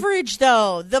 average,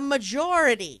 though. The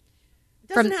majority. It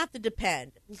doesn't From- have to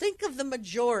depend. Think of the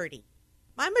majority.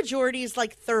 My majority is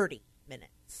like 30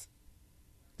 minutes.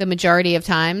 The majority of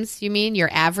times, you mean? Your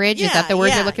average? Is that the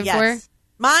word you're looking yes.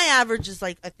 My average is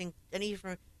like, I think, anything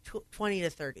from 20 to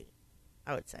 30.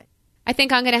 I would say. I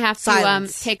think I'm going to have to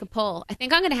Silence. take a poll. I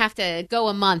think I'm going to have to go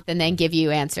a month and then give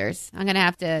you answers. I'm going to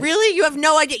have to. Really? You have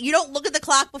no idea? You don't look at the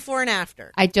clock before and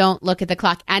after? I don't look at the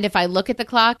clock. And if I look at the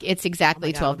clock, it's exactly Oh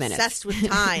my God, 12 minutes. Obsessed with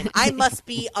time. I must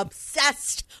be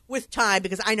obsessed with time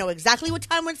because I know exactly what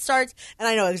time it starts and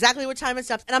I know exactly what time it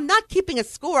stops. And I'm not keeping a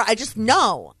score. I just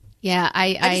know. Yeah,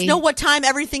 I just know what time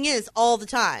everything is all the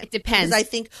time. It depends. Because I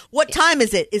think, what time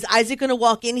is it? Is Isaac going to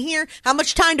walk in here? How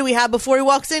much time do we have before he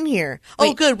walks in here? Oh,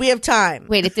 Wait. good. We have time.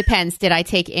 Wait, it depends. Did I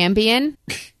take Ambien?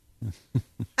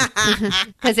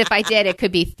 Because if I did, it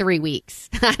could be 3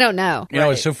 weeks. I don't know. You know,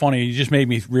 it's so funny. You just made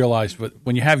me realize, but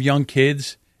when you have young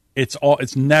kids, it's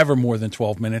never more than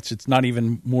 12 minutes. It's not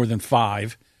even more than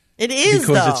 5. It is,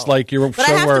 because though. it's like you're but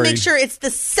so I have worried. to make sure it's the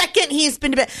second he's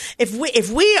been to bed. If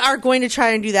we are going to try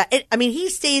and do that, he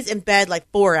stays in bed like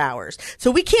 4 hours, so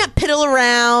we can't piddle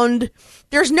around.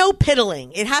 There's no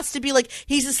piddling. It has to be like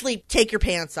he's asleep. Take your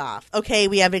pants off. Okay,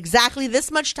 we have exactly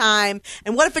this much time.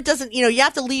 And what if it doesn't? You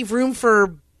have to leave room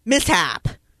for mishap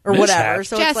or whatever.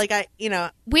 So Jess, it's like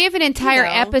we have an entire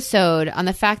episode on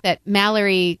the fact that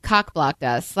Mallory cockblocked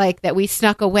us, like that we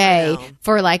snuck away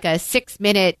for like a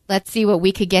 6-minute, let's see what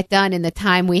we could get done in the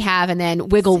time we have, and then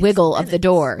wiggle of the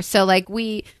door. So like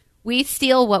we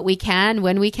steal what we can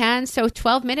when we can. So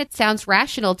 12 minutes sounds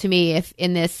rational to me if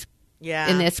in this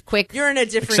quick. You're in a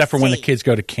different Except for when the state. kids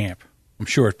go to camp. I'm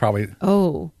sure it's probably.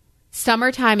 Oh,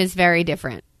 summertime is very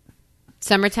different.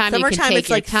 Summertime you can take it's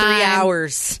your like time. 3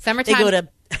 hours. Summertime, they go to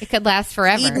it could last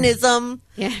forever. hedonism.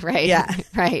 Yeah, right. Yeah.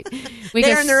 Right. We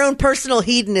They're go in their own personal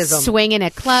hedonism. swinging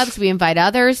at clubs. We invite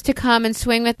others to come and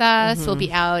swing with us. We'll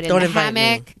be out in Don't the invite me.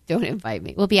 hammock. Don't invite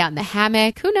me. We'll be out in the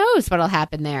hammock. Who knows what'll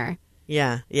happen there?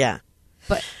 Yeah.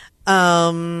 But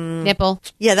Um. nipple.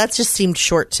 Yeah, that just seemed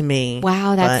short to me.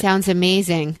 Wow, that But- sounds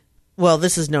amazing. Well,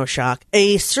 this is no shock.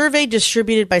 A survey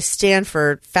distributed by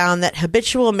Stanford found that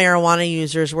habitual marijuana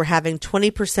users were having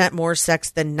 20% more sex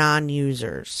than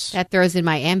non-users. That throws in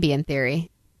my Ambien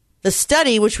theory. The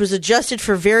study, which was adjusted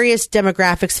for various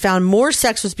demographics, found more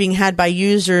sex was being had by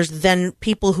users than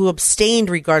people who abstained,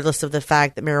 regardless of the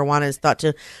fact that marijuana is thought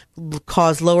to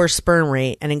cause lower sperm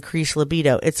rate and increase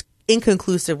libido. It's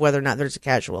inconclusive whether or not there's a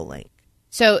causal link.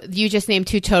 So you just named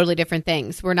two totally different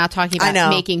things. We're not talking I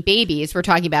about know. making babies. We're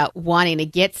talking about wanting to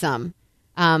get some.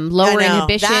 Lower I know.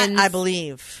 inhibitions. That I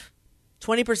believe.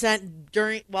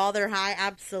 20% while they're high,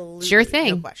 absolutely. Sure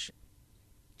thing. No question.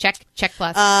 Check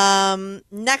plus.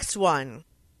 Next one.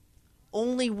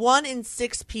 Only 1 in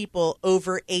 6 people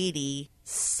over 80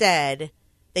 said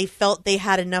they felt they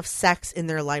had enough sex in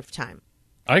their lifetime.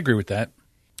 I agree with that.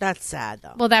 That's sad,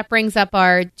 though. Well, that brings up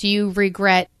do you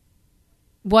regret,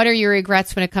 what are your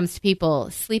regrets when it comes to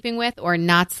people sleeping with or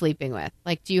not sleeping with?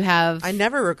 Like, do you have, I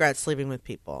never regret sleeping with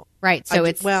people. right, so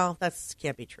that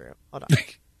can't be true. Hold on.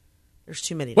 There's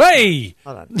too many. Wait!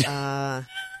 Hold on.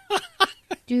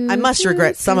 I must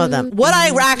regret some of them. What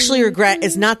I actually regret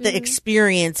is not the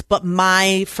experience, but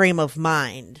my frame of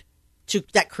mind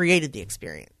that created the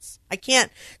experience. I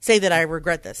can't say that I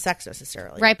regret the sex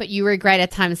necessarily. right, but you regret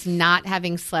at times not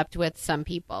having slept with some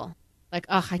people. Like,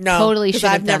 oh, I No, totally because should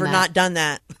have I've never done not done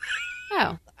that.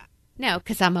 Oh, no,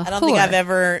 because I'm a I don't whore. think I've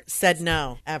ever said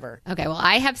no, ever. Okay, well,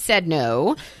 I have said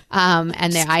no,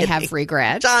 and there I have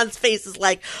regret. John's face is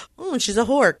like, oh, she's a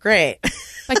whore. Great.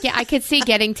 But yeah, I could see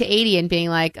getting to 80 and being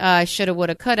like, shoulda,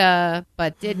 woulda, coulda,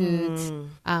 but didn't.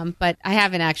 But I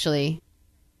haven't actually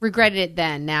regretted it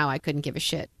then. Now I couldn't give a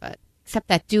shit. But except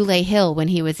that Dule Hill when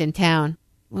he was in town,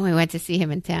 when we went to see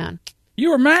him in town.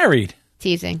 You were married.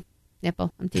 Teasing.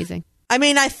 Nipple. I'm teasing. I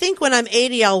mean, I think when I'm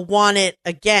 80, I'll want it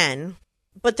again.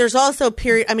 But there's also a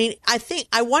period. I mean,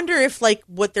 I wonder if like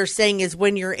what they're saying is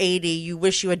when you're 80, you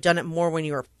wish you had done it more when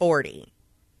you were 40.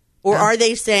 Or are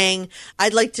they saying,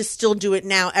 I'd like to still do it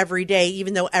now every day,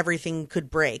 even though everything could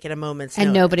break at a moment's And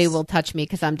notice? nobody will touch me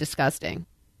because I'm disgusting.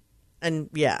 And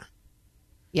yeah.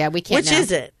 Yeah, we can't. Which know.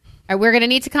 is it? All right, we're going to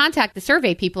need to contact the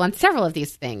survey people on several of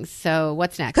these things. So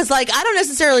what's next? Because like,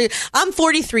 I'm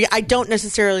 43. I don't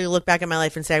necessarily look back at my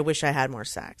life and say, I wish I had more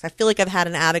sex. I feel like I've had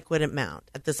an adequate amount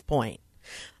at this point.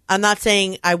 I'm not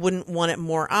saying I wouldn't want it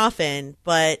more often,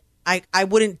 but I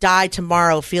wouldn't die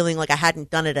tomorrow feeling like I hadn't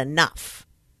done it enough.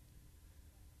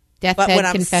 But Deathbed when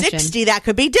I'm confession. 60, that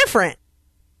could be different.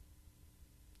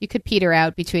 You could peter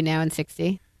out between now and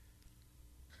 60.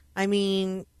 I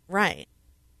mean, right.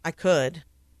 I could.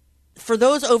 For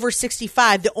those over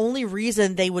 65, the only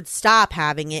reason they would stop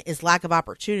having it is lack of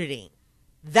opportunity.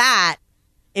 If that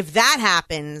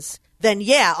happens, then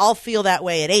yeah, I'll feel that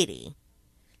way at 80.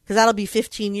 Because that'll be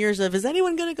 15 years of, is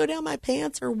anyone going to go down my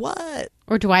pants or what?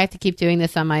 Or do I have to keep doing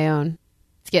this on my own?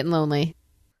 It's getting lonely.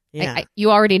 Yeah.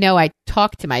 You already know I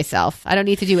talk to myself. I don't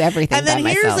need to do everything And then by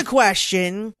here's myself. a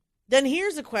question.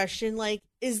 Like,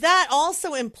 is that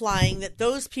also implying that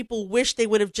those people wish they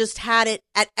would have just had it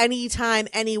at any time,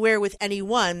 anywhere with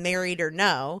anyone, married or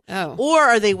no? Oh. Or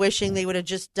are they wishing they would have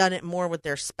just done it more with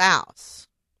their spouse?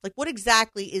 Like, what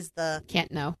exactly is the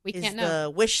Can't know. We is can't know. the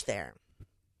wish there?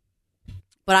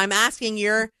 But I'm asking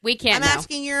We can't know.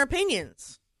 asking your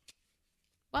opinions.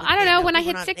 Well, We I don't can't know. know When I if we're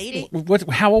hit not 60,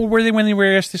 80. How old were they when they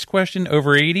were asked this question?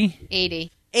 Over 80?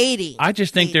 80. 80. I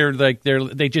just think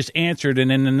 80. they just answered,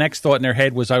 and then the next thought in their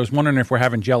head was, I was wondering if we're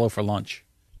having Jell-O for lunch.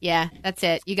 Yeah, that's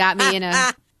it. You got me in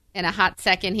a hot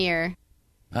second here.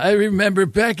 I remember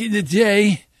back in the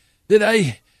day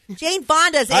that Jane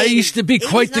Fonda's 80. I used to be 80's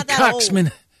quite the not that old.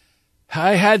 coxman.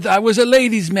 I was a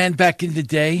ladies' man back in the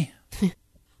day.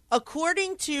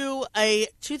 According to a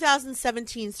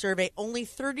 2017 survey, only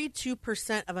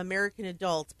 32% of American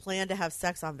adults plan to have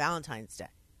sex on Valentine's Day.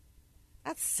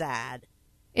 That's sad.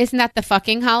 Isn't that the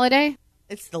fucking holiday?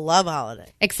 It's the love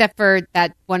holiday. Except for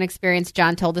that one experience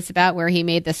John told us about where he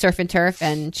made the surf and turf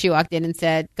and she walked in and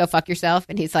said, "Go fuck yourself."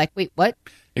 And he's like, "Wait, what?"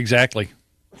 Exactly.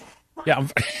 Yeah, I'm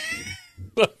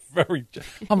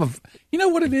you know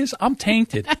what it is? I'm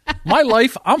tainted. My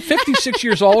life, I'm 56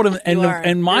 years old, You are.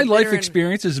 and my You're life bitter and-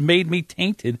 experience has made me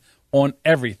tainted on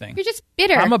everything. You're just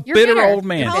bitter. I'm a You're bitter old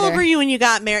man. You're How old bitter. were you when you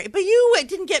got married? But you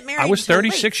didn't get married I was until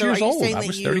 36 late. years So are you old. saying I that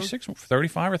was you- 36,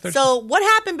 35 or 36. So what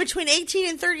happened between 18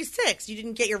 and 36? You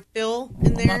didn't get your fill in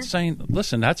I'm there? not saying.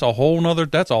 Listen, that's a whole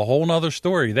nother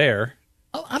story there.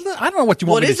 I don't know what you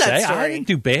want What me to is that say. I story? didn't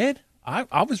do bad.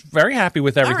 I was very happy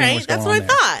with All everything that right, was going that's on what I there.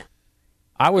 thought.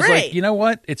 I was Great. like, you know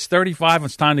what? It's 35.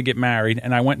 It's time to get married.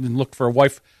 And I went and looked for a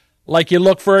wife like you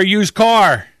look for a used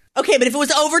car. Okay, but if it was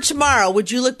over tomorrow,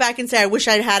 would you look back and say, "I wish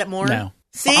I'd had it more"? No.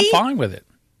 See, I'm fine with it.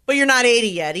 but you're not 80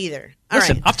 yet either. All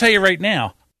Listen, right. I'll tell you right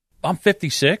now, I'm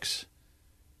 56,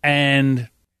 and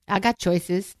I got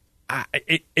choices.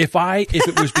 if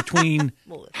it was between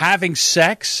having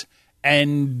sex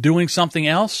and doing something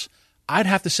else, I'd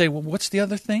have to say, well, what's the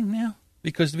other thing now?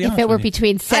 Because to be If honest it were with you,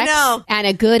 between sex know. and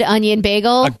a good onion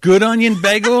bagel, a good onion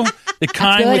bagel, the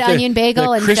kind good with onion bagel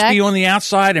the and crispy sex. on the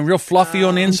outside and real fluffy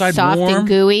on the inside, soft warm. and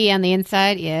gooey on the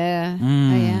inside, yeah.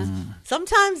 Oh, yeah.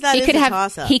 Sometimes that He is could a have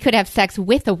toss-up. he could have sex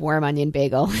with a warm onion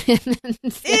bagel.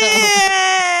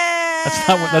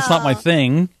 That's not my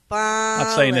thing. I'm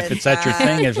not saying if it's at your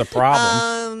thing is a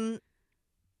problem.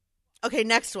 Okay,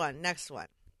 next one.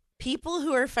 People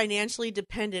who are financially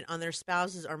dependent on their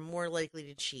spouses are more likely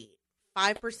to cheat.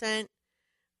 5%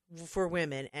 for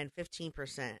women and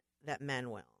 15% that men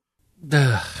will. What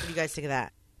do you guys think of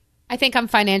that? I think I'm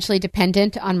financially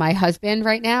dependent on my husband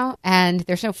right now, and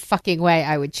there's no fucking way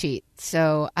I would cheat.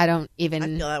 So I don't even. I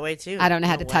feel that way too. I don't know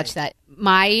how to touch that.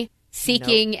 My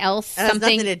seeking else It has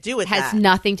something nothing to do with has that.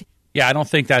 nothing to. Yeah, I don't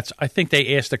think that's. I think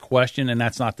they asked a question, and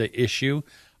that's not the issue.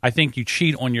 I think you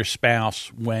cheat on your spouse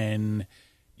when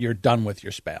you're done with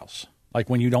your spouse, like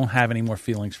when you don't have any more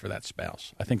feelings for that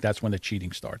spouse. I think that's when the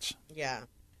cheating starts. Yeah.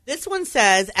 This one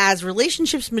says, as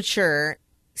relationships mature,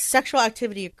 sexual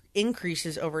activity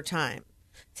increases over time.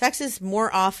 Sex is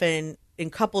more often in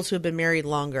couples who have been married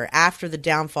longer after the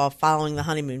downfall following the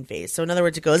honeymoon phase. So in other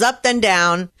words, it goes up, then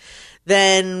down,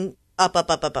 then up. What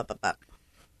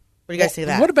do you guys think of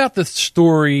that? What about the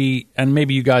story? And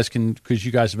maybe you guys can, because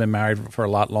you guys have been married for a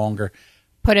lot longer,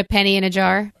 Put a penny in a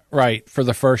jar. right? For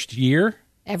the first year,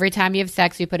 Every time you have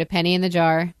sex, you put a penny in the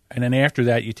jar. and then after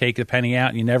that, you take the penny out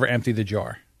and you never empty the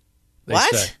jar. They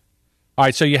What? say. All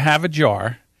right, so you have a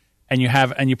jar, and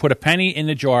you put a penny in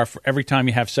the jar for every time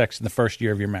you have sex in the first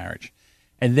year of your marriage,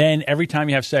 and then every time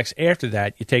you have sex after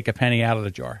that, you take a penny out of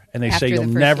the jar, and they After say the you'll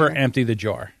first never year. empty the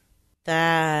jar.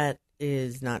 That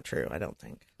is not true, I don't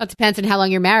think. Well, it depends on how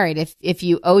long you're married. If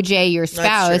you OJ your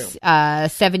That's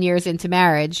spouse 7 years into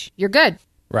marriage, you're good.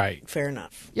 Right. Fair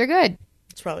enough. You're good.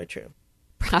 It's probably true.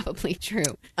 Probably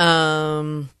true.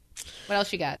 Um, What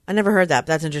else you got? I never heard that, but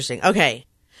that's interesting. Okay.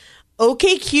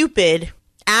 OkCupid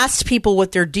asked people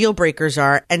what their deal breakers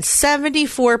are, and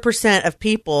 74% of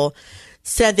people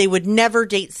said they would never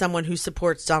date someone who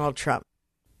supports Donald Trump.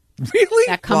 Really?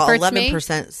 That comforts well, me.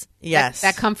 11%. Yes.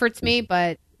 That comforts me,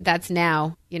 but that's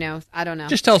now. I don't know.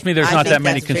 Just tells me there's I not think that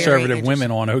many that's very conservative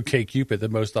women on OkCupid. That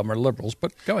most of them are liberals.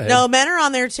 But go ahead. No, men are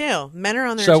on there too. Men are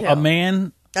on there so too. a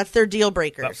man That's their deal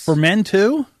breakers. for men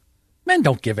too. Men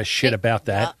don't give a shit about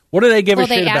that. What do they give well, a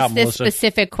shit they about, asked this Melissa?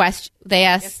 specific question. They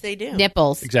asked Yes, they do.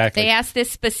 nipples. Exactly. They asked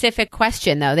this specific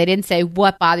question, though. They didn't say,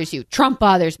 what bothers you? Trump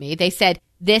bothers me. They said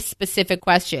this specific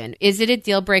question. Is it a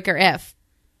deal breaker if?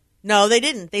 No, they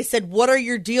didn't. They said, "What are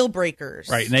your deal breakers?"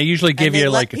 Right, and they usually give and they you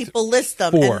let like people list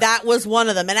them, 4. and that was one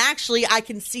of them. And actually, I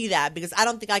can see that because I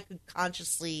don't think I could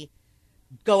consciously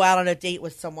go out on a date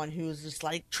with someone who's just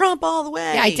like Trump all the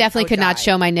way. Yeah, I definitely would could not die.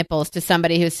 show my nipples to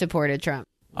somebody who supported Trump.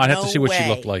 I'd have to No see what she way.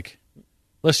 looked like.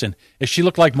 Listen, if she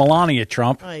looked like Melania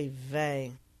Trump, Oy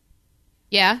vey.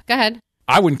 Yeah, go ahead.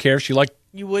 I wouldn't care if she liked.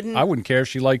 You wouldn't? I wouldn't care if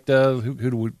she liked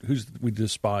who's we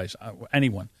despise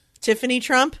anyone. Tiffany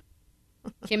Trump?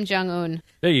 Kim Jong Un.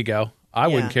 There you go. I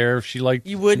Yeah. wouldn't care if she liked.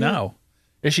 You wouldn't? No.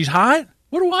 If she's hot,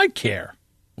 what do I care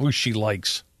who she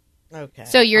likes? Okay.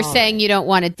 So you're All saying right. you don't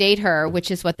want to date her,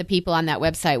 which is what the people on that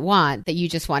website want, that you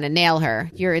just want to nail her.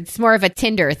 It's more of a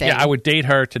Tinder thing. Yeah, I would date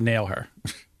her to nail her.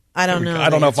 I don't know. I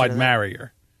don't know if the I'd answer to that. marry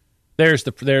her. There's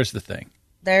the thing.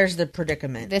 There's the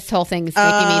predicament. This whole thing is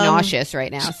making me nauseous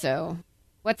right now. So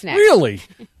what's next? Really?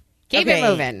 Keep Okay. it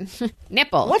moving.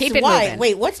 Nipple. What's Keep it why? moving.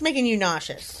 Wait, what's making you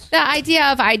nauseous? The idea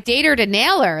of I date her to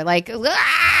nail her, like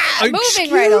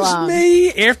moving right along.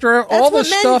 Me after all the what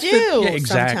men stuff do that, yeah,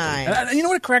 exactly. sometimes. And you know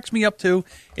what it cracks me up to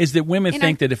is that women You know-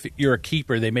 think that if you're a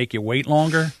keeper, they make you wait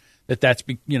longer. That's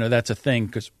a thing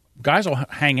because guys will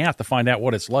hang out to find out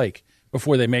what it's like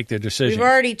before they make their decision. We've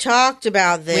already talked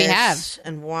about this. We have.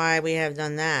 And why we have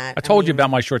done that. I told you mean, about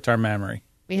my short-term memory.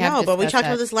 We have No, but we discussed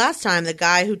talked about this last time. The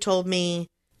guy who told me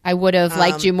I would have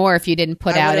liked you more if you didn't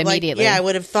put I out would've liked- immediately. I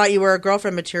would have thought you were a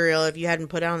girlfriend material if you hadn't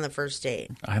put out on the first date.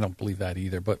 I don't believe that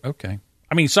either, but okay.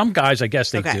 I mean, some guys, I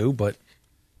guess they Okay. do, but it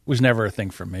was never a thing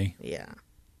for me. Yeah.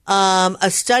 A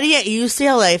study at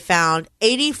UCLA found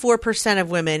 84% of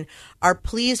women are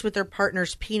pleased with their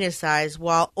partner's penis size,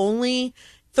 while only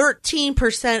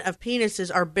 13% of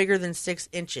penises are bigger than 6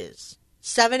 inches.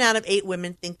 7 out of 8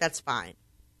 women think that's fine.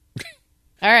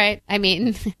 All right. I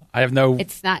mean, I have no.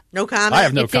 it's not. No comment. I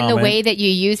have no It's in comment. the way that you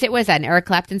use it. Was that an Eric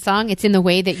Clapton song? It's in the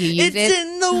way that you use It's it.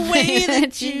 in the way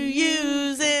that you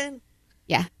use it.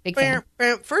 Yeah, big fan.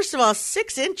 First of all,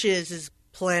 6 inches is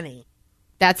plenty.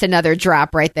 That's another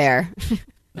drop right there.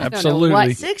 Absolutely.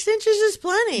 what- 6 inches is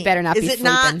plenty. Better not is be it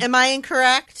not? sleeping. Am I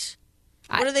incorrect?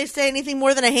 What do they say? Anything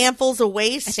more than a handful's a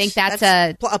waist? I think that's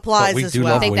applies But we as do well.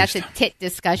 I love think that's a waste. tit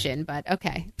discussion, but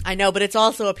okay. I know, but it's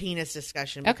also a penis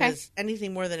discussion Okay. because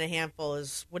anything more than a handful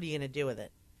is what are you going to do with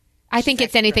it? I think it's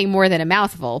Extra. anything more than a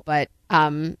mouthful, but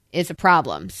is a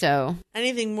problem. So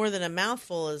Anything more than a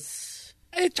mouthful is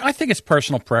I think it's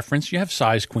personal preference. You have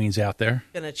size queens out there.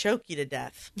 going to choke you to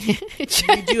death. You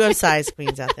do have size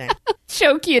queens out there.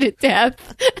 choke you to death.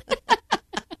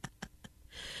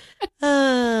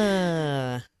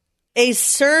 A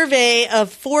survey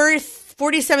of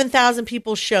 47,000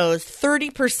 people shows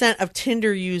 30% of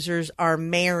Tinder users are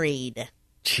married.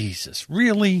 Jesus,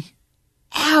 really?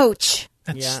 Ouch.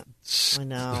 Yeah, I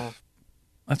know.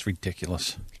 That's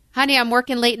ridiculous. Honey, I'm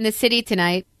working late in the city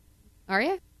tonight. Are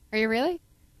you? Are you really?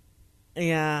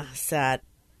 Yeah, sad.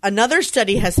 Another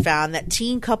study has found that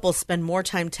teen couples spend more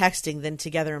time texting than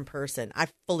together in person. I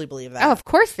fully believe that. Oh, of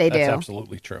course they do. That's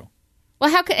absolutely true. Well,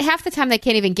 half the time they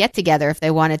can't even get together if they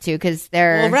wanted to because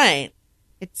they're Well, right.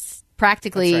 it's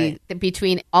practically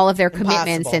between all of their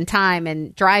commitments Impossible. and time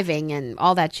and driving and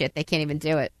all that shit. They can't even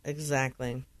do it.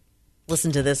 Exactly.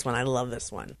 Listen to this one. I love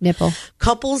this one. Nipple.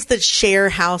 Couples that share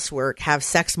housework have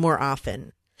sex more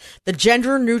often. The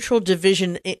gender-neutral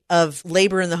division of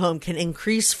labor in the home can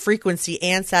increase frequency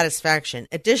and satisfaction.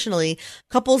 Additionally,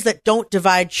 couples that don't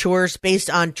divide chores based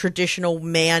on traditional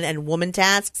man and woman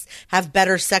tasks have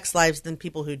better sex lives than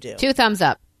people who do. 2 thumbs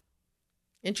up.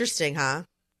 Interesting, huh?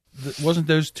 Wasn't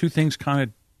those two things kind of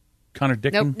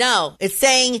contradicting? Nope. No, it's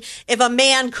saying if a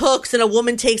man cooks and a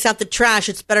woman takes out the trash,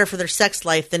 it's better for their sex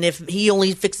life than if he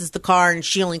only fixes the car and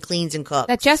she only cleans and cooks.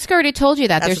 That Jessica already told you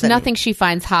that. That's There's what that nothing she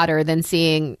finds hotter than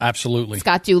seeing Absolutely.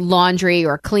 Scott do laundry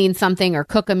or clean something or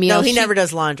cook a meal. No, he She- never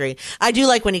does laundry. I do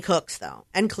like when he cooks, though,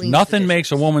 and cleans. Nothing the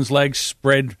makes a dishes. woman's legs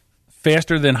spread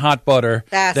faster than hot butter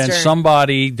than Faster.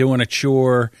 somebody doing a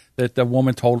chore that the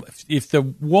woman told. If the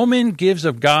woman gives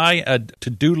a guy a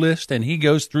to-do list and he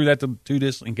goes through that to-do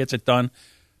list and gets it done,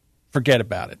 forget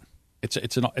about it. It's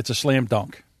a slam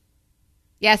dunk.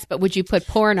 Yes, but would you put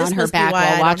porn This on her must be back why I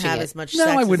while don't watching have it? as much No,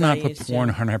 sex I would as not I put used porn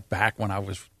to. on her back when I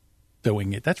was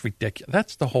doing it. That's ridiculous.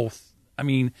 That's the whole. I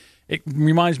mean, it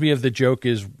reminds me of the joke: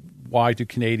 is why do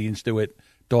Canadians do it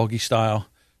doggy style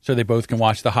so they both can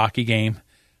watch the hockey game?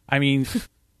 I mean,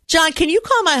 John, can you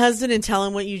call my husband and tell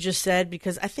him what you just said?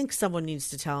 Because I think someone needs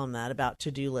to tell him that about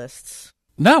to-do lists.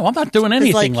 No, I'm not doing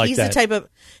anything like he's that.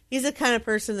 He's the kind of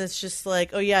person that's just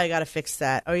like, oh yeah, I got to fix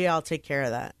that. Oh yeah, I'll take care of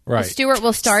that. Right. Well, Stuart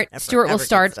will start. Stuart will never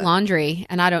start gets that. laundry,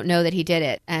 and I don't know that he did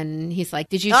it. And he's like,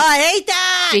 "Did you? Oh, I hate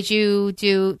that. Did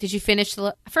you finish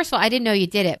the? First of all, I didn't know you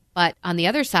did it. But on the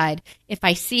other side, if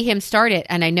I see him start it,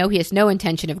 and I know he has no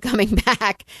intention of coming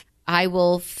back, I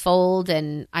will fold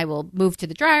and I will move to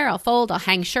the dryer. I'll fold, I'll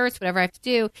hang shirts, whatever I have to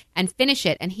do, and finish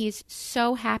it. And he's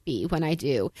so happy when I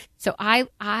do. So I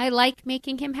like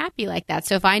making him happy like that.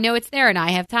 So if I know it's there and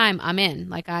I have time, I'm in.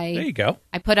 Like There you go.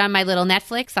 I put on my little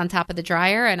Netflix on top of the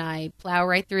dryer and I plow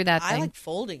right through that I thing. like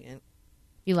folding it.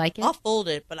 You like it? I'll fold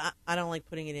it, but I don't like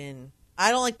putting it in. I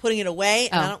don't like putting it away,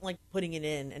 and Oh. I don't like putting it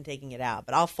in and taking it out.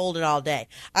 But I'll fold it all day.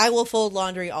 I will fold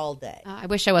laundry all day. I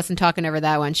wish I wasn't talking over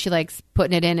that one. She likes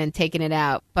putting it in and taking it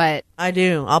out, but I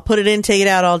do. I'll put it in, take it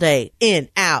out all day. In,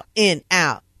 out, in,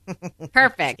 out.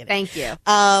 perfect. Thank you.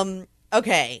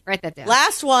 Okay. Write that down.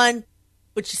 Last one,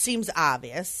 which seems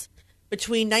obvious.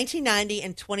 Between 1990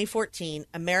 and 2014,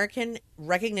 American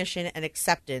recognition and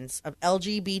acceptance of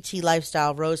LGBT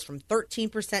lifestyle rose from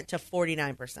 13% to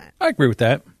 49%. I agree with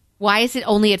that. Why is it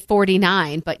only at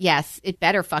 49? But yes, it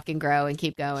better fucking grow and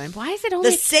keep going. Why is it The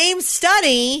only? same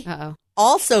study Uh-oh.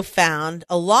 also found,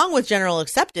 along with general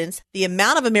acceptance, the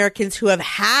amount of Americans who have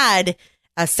had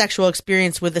a sexual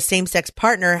experience with a same-sex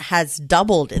partner has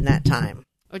doubled in that time.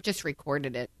 Or just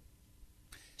recorded it.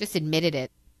 Just admitted it.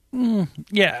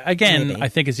 Yeah, again, Maybe. I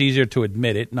think it's easier to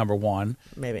admit it, number one.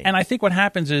 Maybe. And I think what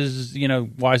happens is,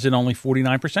 why is it only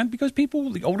 49%? Because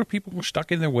the older people were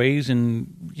stuck in their ways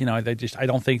and, I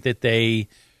don't think that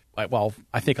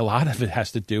I think a lot of it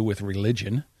has to do with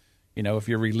religion. If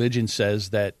your religion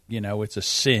says that, it's a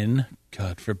sin,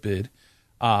 God forbid,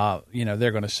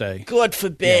 they're going to say, God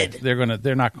forbid. yeah,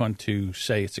 they're not going to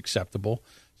say it's acceptable.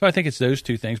 So I think it's those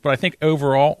two things. But I think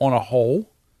overall, on a whole,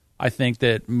 I think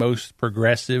that most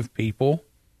progressive people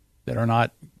that are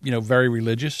not, very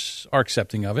religious are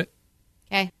accepting of it.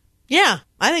 Okay. Yeah,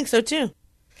 I think so too.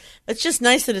 It's just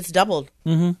nice that it's doubled.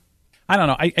 I don't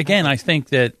know. I think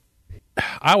that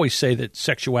I always say that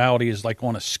sexuality is like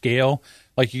on a scale.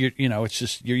 Like it's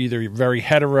just you're either very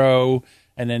hetero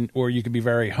or you can be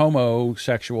very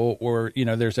homosexual, or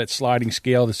there's that sliding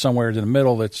scale that's somewhere in the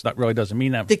middle that's not really doesn't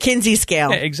mean that. The Kinsey scale.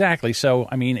 Yeah, exactly. So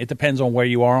it depends on where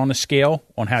you are on the scale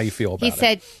on how you feel about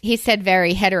it. He said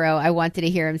very hetero. I wanted to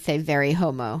hear him say very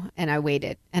homo, and I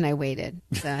waited.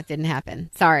 So it didn't happen.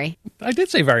 Sorry. I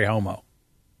did say very homo.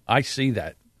 I see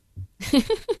that.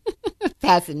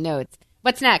 Passing notes.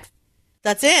 What's next?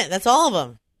 That's it. That's all of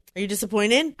them. Are you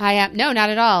disappointed? I am no, not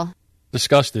at all.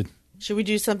 Disgusted. Should we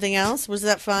do something else? Was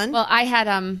that fun? Well, I had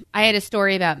a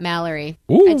story about Mallory.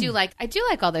 Ooh. I do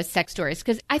like all those sex stories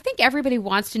because I think everybody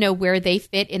wants to know where they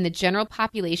fit in the general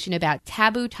population about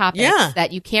taboo topics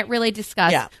that you can't really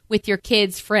discuss with your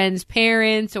kids, friends,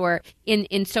 parents, or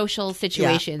in social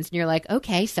situations. And you're like,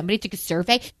 okay, somebody took a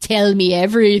survey, tell me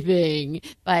everything.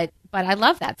 But I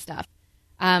love that stuff.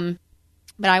 But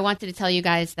I wanted to tell you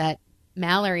guys that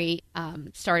Mallory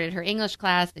started her English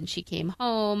class and she came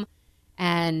home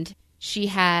and she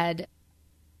had,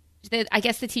 I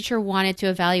guess the teacher wanted to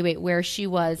evaluate where she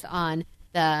was on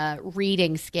the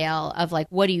reading scale of like,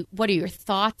 what are your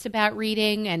thoughts about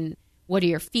reading and what are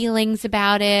your feelings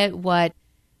about it? What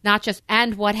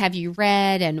have you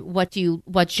read and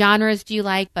what genres do you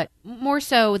like? But more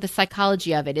so the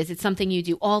psychology of it. Is it something you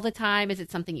do all the time? Is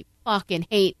it something you fucking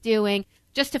hate doing?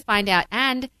 Just to find out.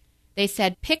 And they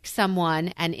said, pick someone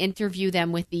and interview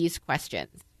them with these questions.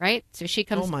 Right? So she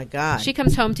comes. Oh my God. She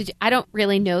comes home to. I don't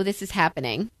really know this is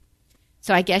happening,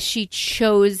 so I guess she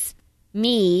chose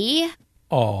me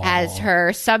as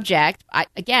her subject. I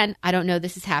don't know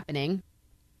this is happening,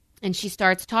 and she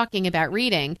starts talking about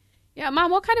reading. Yeah,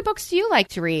 Mom, what kind of books do you like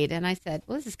to read? And I said,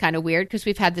 well, this is kind of weird because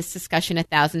we've had this discussion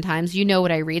 1,000 times. You know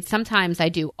what I read. Sometimes I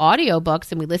do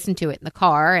audiobooks and we listen to it in the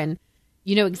car, and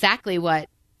you know exactly what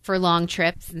for long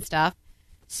trips and stuff.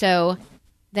 So.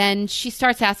 Then she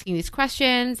starts asking these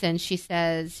questions, and she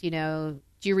says, do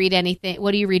you read anything?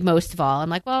 What do you read most of all? I'm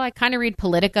like, well, I kind of read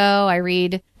Politico. I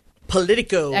read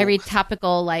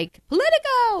topical, like,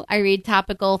 Politico. I read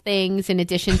topical things in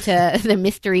addition to the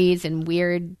mysteries and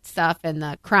weird stuff and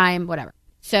the crime, whatever.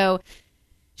 So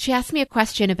she asked me a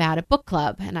question about a book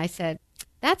club, and I said,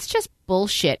 that's just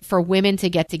bullshit for women to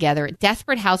get together,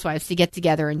 desperate housewives to get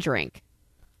together and drink.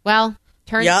 Well,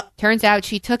 turns out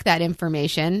she took that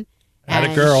information.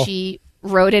 Atta girl. She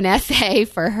wrote an essay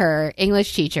for her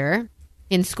English teacher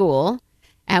in school.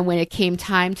 And when it came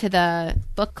time to the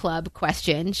book club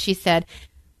question, she said,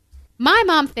 my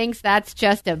mom thinks that's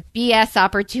just a BS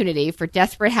opportunity for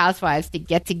desperate housewives to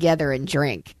get together and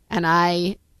drink. And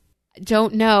I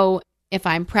don't know if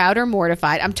I'm proud or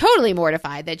mortified. I'm totally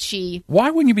mortified that she...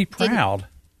 Why wouldn't you be proud?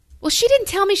 Well, she didn't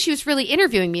tell me she was really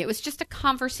interviewing me. It was just a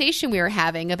conversation we were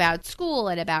having about school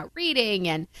and about reading,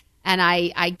 and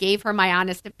I gave her my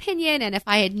honest opinion, and if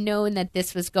I had known that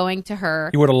this was going to her...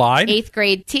 You would have lied? 8th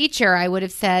grade teacher, I would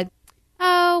have said,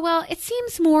 oh, well, it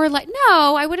seems more like...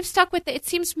 No, I would have stuck with it. It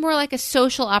seems more like a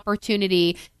social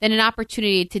opportunity than an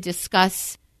opportunity to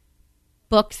discuss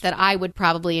books that I would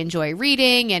probably enjoy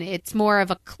reading, and it's more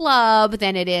of a club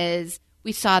than it is.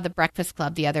 We saw The Breakfast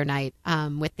Club the other night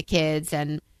with the kids,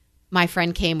 and my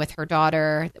friend came with her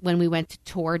daughter when we went to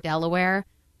Tor, Delaware,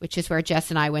 which is where Jess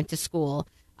and I went to school,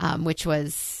 which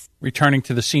was... Returning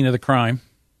to the scene of the crime.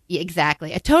 Yeah,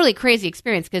 exactly. A totally crazy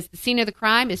experience because the scene of the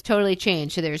crime is totally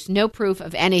changed, so there's no proof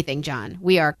of anything, John.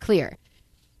 We are clear.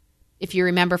 If you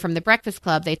remember from The Breakfast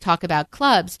Club, they talk about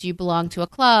clubs. Do you belong to a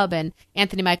club? And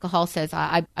Anthony Michael Hall says,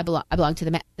 I belong to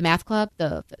the math club,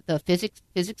 the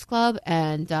physics club.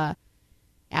 And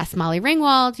asked Molly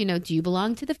Ringwald, do you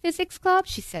belong to the physics club?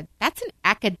 She said, that's an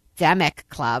academic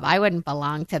club. I wouldn't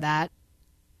belong to that.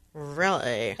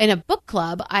 Really? In a book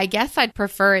club, I guess I'd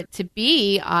prefer it to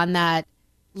be on that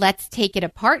let's take it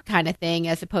apart kind of thing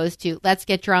as opposed to let's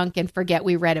get drunk and forget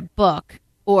we read a book.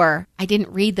 Or I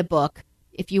didn't read the book.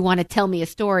 If you want to tell me a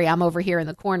story, I'm over here in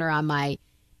the corner on my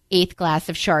 8th glass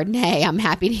of Chardonnay. I'm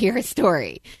happy to hear a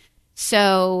story.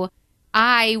 So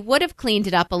I would have cleaned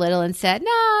it up a little and said,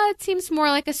 no, it seems more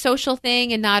like a social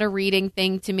thing and not a reading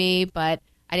thing to me. But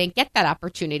I didn't get that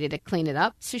opportunity to clean it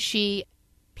up. So she,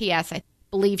 P.S., I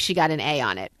believe she got an A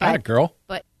on it. But, girl.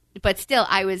 But still,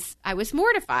 I was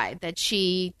mortified that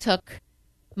she took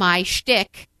my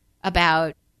shtick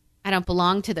about I don't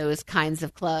belong to those kinds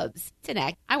of clubs.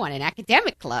 I want an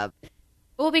academic club.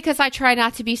 Well, because I try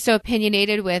not to be so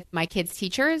opinionated with my kids'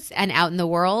 teachers and out in the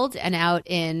world and out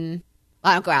in...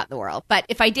 Well, I don't go out in the world. But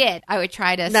if I did, I would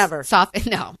try to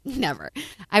soften... No, never.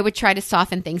 I would try to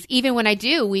soften things. Even when I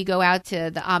do, we go out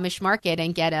to the Amish market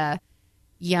and get a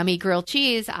yummy grilled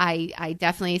cheese. I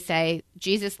definitely say,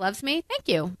 Jesus loves me. Thank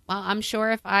you. Well, I'm sure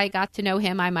if I got to know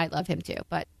him, I might love him too.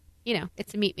 But,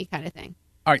 it's a meet me kind of thing.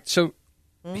 All right, so...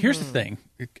 Here's the thing,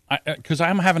 because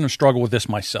I'm having a struggle with this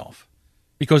myself,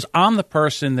 because I'm the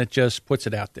person that just puts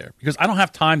it out there, because I don't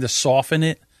have time to soften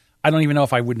it. I don't even know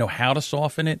if I would know how to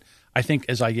soften it. I think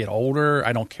as I get older,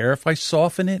 I don't care if I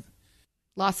soften it.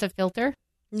 Loss of filter?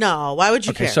 No, why would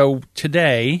you care? Okay, so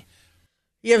today...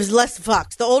 You have less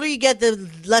fucks. The older you get, the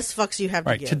less fucks you have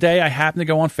to give. Today I happen to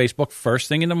go on Facebook first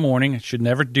thing in the morning. I should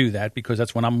never do that, because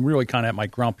that's when I'm really kind of at my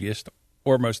grumpiest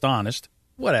or most honest,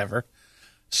 whatever.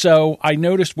 So I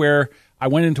noticed where I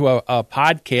went into a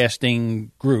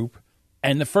podcasting group,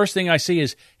 and the first thing I see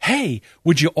is, hey,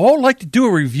 would you all like to do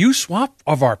a review swap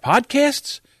of our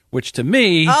podcasts? Which to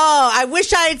me... Oh, I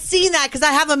wish I had seen that, because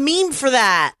I have a meme for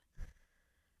that.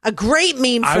 A great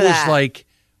meme for that. I was like,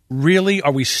 really?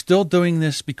 Are we still doing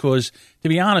this? Because to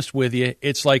be honest with you,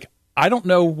 it's like, I don't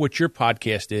know what your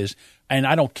podcast is, and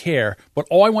I don't care, but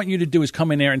all I want you to do is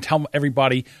come in there and tell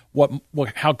everybody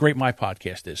how great my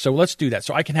podcast is. So let's do that.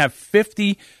 So I can have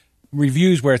 50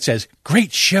 reviews where it says,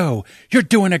 great show. You're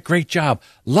doing a great job.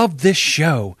 Love this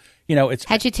show.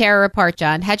 How'd you tear her apart,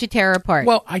 John? How'd you tear her apart?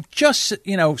 Well, I just,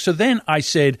 so then I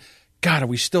said, God, are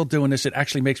we still doing this? It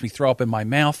actually makes me throw up in my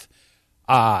mouth.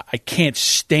 I can't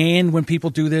stand when people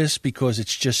do this, because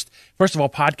it's just, first of all,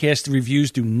 podcast reviews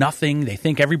do nothing. They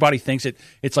think everybody thinks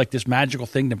it's like this magical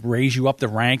thing to raise you up the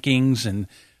rankings. And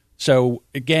so,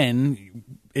 again,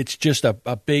 it's just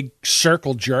a big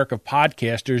circle jerk of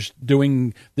podcasters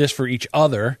doing this for each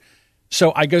other.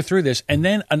 So I go through this. And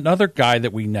then another guy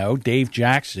that we know, Dave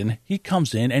Jackson, he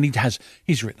comes in and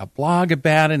he's written a blog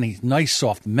about it, and he's nice,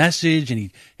 soft message, and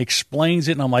he explains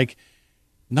it. And I'm like,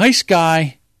 nice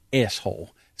guy.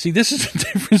 Asshole. See, this is the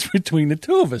difference between the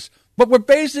two of us. But we're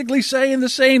basically saying the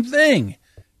same thing.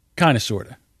 Kind of, sort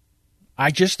of.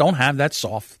 I just don't have that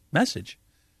soft message.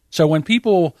 So when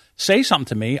people say something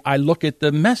to me, I look at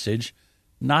the message,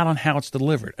 not on how it's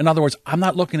delivered. In other words, I'm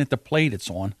not looking at the plate it's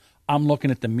on. I'm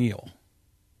looking at the meal.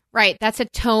 Right. That's a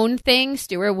tone thing.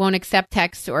 Stuart won't accept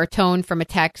text or tone from a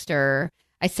text. Or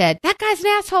I said, that guy's an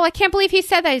asshole. I can't believe he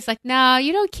said that. He's like, no,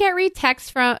 you can't read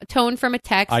tone from a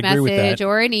text message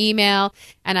or an email.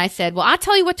 And I said, well, I'll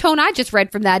tell you what tone I just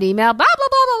read from that email. Blah, blah,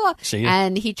 blah, blah, blah. See?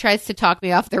 And he tries to talk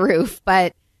me off the roof.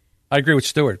 But I agree with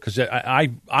Stuart, because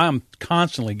I'm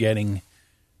constantly getting,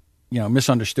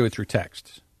 misunderstood through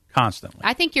text. Constantly.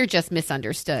 I think you're just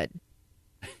misunderstood.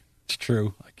 It's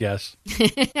true, I guess.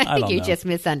 I think you just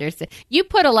misunderstood. You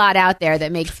put a lot out there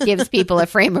that gives people a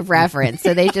frame of reference,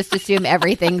 so they just assume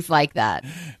everything's like that.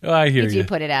 I hear you. You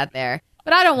put it out there.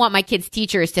 But I don't want my kids'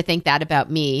 teachers to think that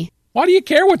about me. Why do you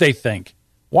care what they think?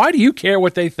 Why do you care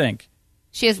what they think?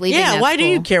 She is leaving. Yeah, that why do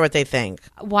school. you care what they think?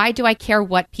 Why do I care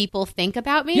what people think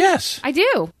about me? Yes. I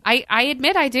do. I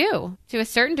admit I do. To a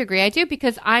certain degree I do,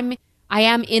 because I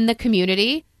am in the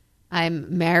community.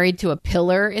 I'm married to a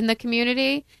pillar in the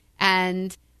community.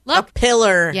 And look, A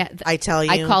pillar, yeah, I tell you.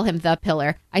 I call him the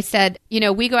pillar. I said,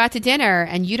 we go out to dinner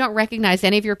and you don't recognize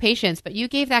any of your patients, but you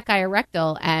gave that guy a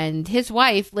rectal and his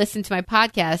wife listened to my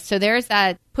podcast. So there's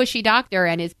that pushy doctor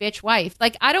and his bitch wife.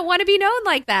 Like, I don't want to be known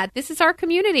like that. This is our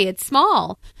community. It's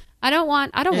small. I don't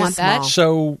want that. small.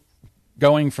 So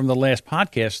going from the last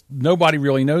podcast, nobody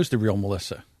really knows the real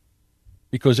Melissa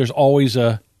because there's always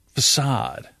a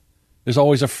facade. There's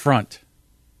always a front.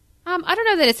 I don't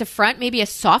know that it's a front, maybe a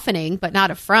softening, but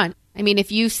not a front. I mean, if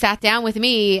you sat down with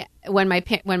me when my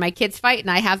kids fight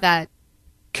and I have that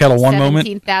Kettle One moment.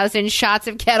 17,000 shots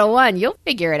of Kettle One, you'll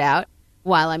figure it out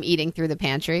while I'm eating through the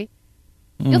pantry.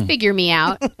 You'll figure me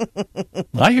out.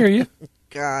 I hear you.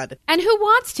 God. And who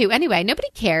wants to? Anyway, nobody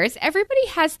cares. Everybody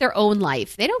has their own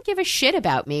life. They don't give a shit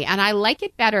about me, and I like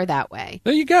it better that way.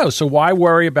 There you go. So why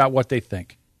worry about what they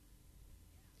think?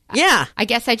 Yeah. I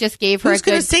guess I just gave her Who's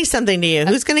going to say something to you?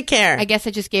 Who's going to care? I guess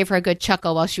I just gave her a good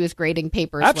chuckle while she was grading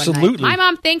papers. Absolutely. One night. My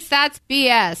mom thinks that's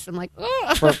BS. I'm like,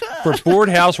 ugh. For bored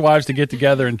housewives to get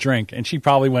together and drink, and she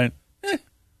probably went,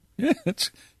 yeah,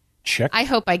 it's check. I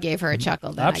hope I gave her a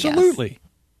chuckle. Then, Absolutely.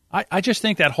 I just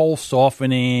think that whole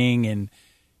softening and,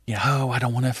 I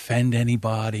don't want to offend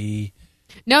anybody.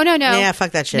 No. Yeah,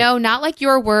 fuck that shit. No, not like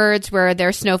your words where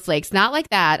they're snowflakes. Not like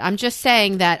that. I'm just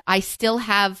saying that I still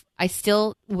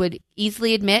would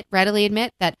readily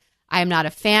admit that I am not a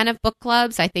fan of book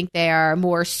clubs. I think they are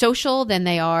more social than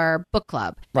they are book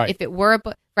club. Right. If it were a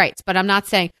book, right. But I'm not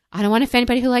saying I don't want to offend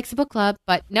anybody who likes a book club.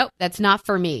 But nope, that's not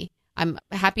for me. I'm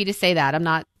happy to say that. I'm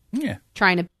not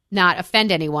trying to not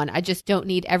offend anyone. I just don't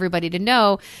need everybody to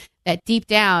know that deep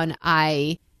down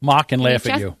I mock and laugh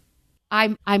at you.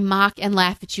 I mock and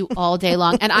laugh at you all day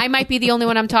long. And I might be the only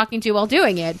one I'm talking to while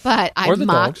doing it, but I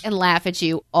mock and laugh at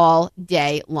you all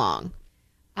day long.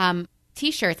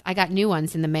 T-shirts, I got new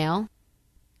ones in the mail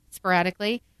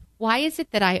sporadically. Why is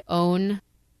it that I own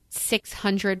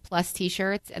 600 plus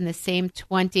T-shirts and the same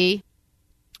 20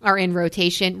 are in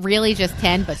rotation? Really just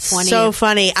 10, but 20. So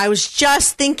funny. I was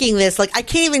just thinking this. Like, I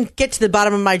can't even get to the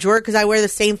bottom of my drawer because I wear the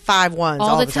same 5 ones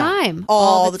all the time.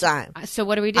 All the time. So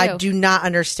what do we do? I do not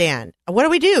understand. What do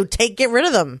we do? Get rid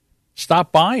of them.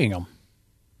 Stop buying them.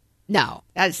 No,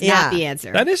 that's not the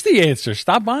answer. That is the answer.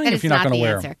 Stop buying That if is you're not going to the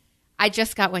wear answer. them. I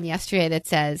just got one yesterday that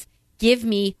says, give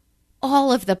me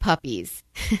all of the puppies.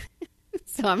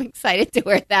 So I'm excited to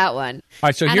wear that one. All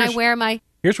right, so and I wear my...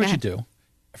 Here's what you do.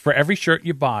 For every shirt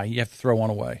you buy, you have to throw one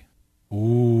away.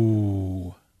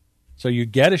 Ooh. So you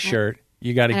get a shirt,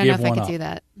 you got to give one up. I don't know if I could do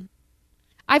that.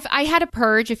 I had a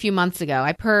purge a few months ago.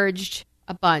 I purged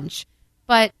a bunch.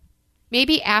 But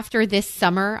maybe after this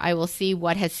summer, I will see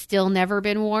what has still never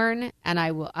been worn, and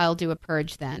I'll do a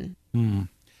purge then.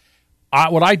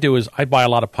 What I do is I buy a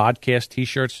lot of podcast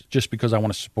T-shirts just because I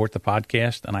want to support the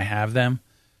podcast, and I have them.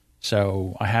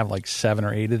 So I have like 7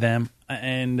 or 8 of them.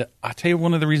 And I'll tell you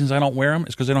one of the reasons I don't wear them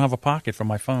is because I don't have a pocket for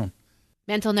my phone.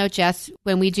 Mental note, Jess,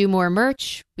 when we do more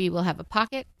merch, we will have a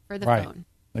pocket for the phone.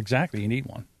 Exactly. You need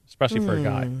one, especially for a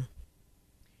guy.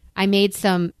 I made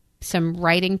some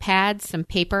writing pads, some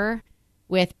paper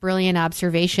with brilliant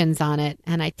observations on it,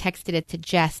 and I texted it to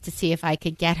Jess to see if I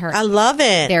could get her. I love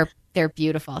it. They're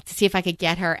beautiful. To see if I could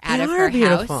get her out of her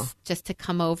house just to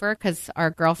come over, because our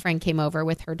girlfriend came over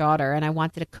with her daughter, and I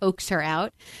wanted to coax her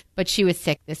out, but she was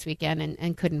sick this weekend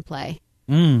and couldn't play.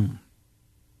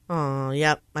 Oh,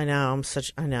 yep. I know.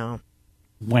 I know.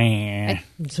 Wah.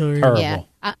 Sorry. Terrible. Yeah.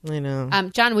 I know.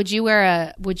 John, would you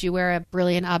wear a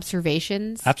brilliant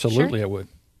observations? Absolutely, shirt? I would.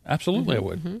 Absolutely, I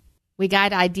would. Mm-hmm. We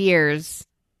got ideas,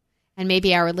 and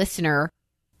maybe our listener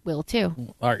will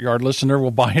too. Our listener will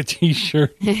buy a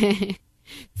T-shirt.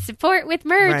 Support with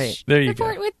merch. Right. There you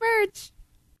Support go. with merch.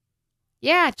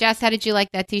 Yeah, Jess, how did you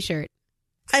like that T-shirt?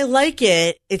 I like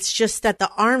it. It's just that the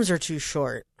arms are too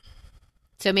short.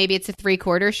 So maybe it's a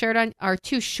 3/4 shirt or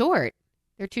too short.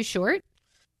 They're too short?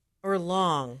 Or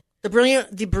long. The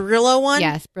Brillo one?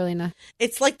 Yes, brilliant.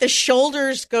 It's like the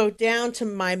shoulders go down to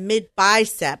my mid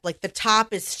bicep. Like the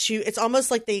top is too, it's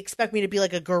almost like they expect me to be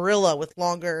like a gorilla with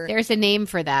longer. There's a name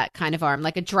for that kind of arm,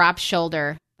 like a drop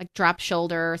shoulder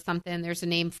or something. There's a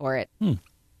name for it.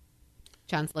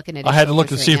 John's looking at it. I had to look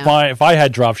to see if I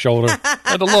had drop shoulder. I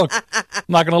had to look. I'm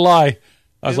not going to lie.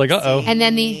 I was like, uh-oh. And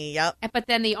then Yep. but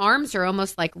then the arms are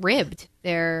almost like ribbed.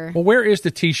 They're Well, where is the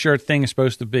T-shirt thing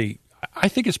supposed to be? I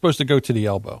think it's supposed to go to the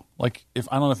elbow. Like, I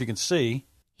don't know if you can see.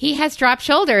 He has drop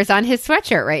shoulders on his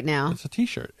sweatshirt right now. It's a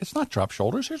T-shirt. It's not drop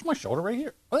shoulders. Here's my shoulder right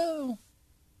here. Well,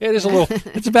 it is a little.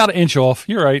 It's about an inch off.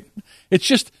 You're right. It's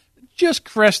just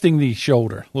cresting the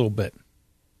shoulder a little bit.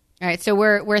 All right, so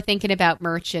we're thinking about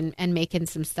merch and making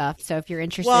some stuff. So if you're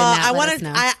interested in Well, that, let us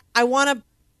know. I want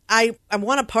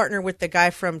to partner with the guy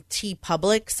from T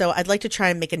Public, so I'd like to try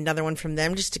and make another one from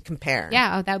them just to compare.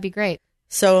 Yeah, that would be great.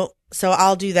 So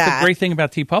I'll do that. The great thing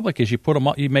about T Public is you put them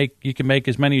up. You can make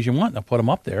as many as you want. And they'll put them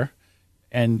up there,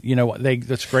 and you know what?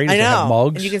 That's great. I know. They have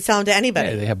mugs. And you can sell them to anybody.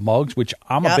 Yeah, they have mugs, which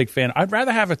I'm a big fan. I'd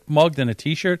rather have a mug than a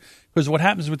T-shirt because what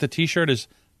happens with the T-shirt is,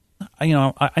 you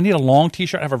know, I need a long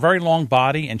T-shirt. I have a very long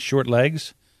body and short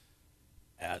legs,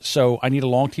 so I need a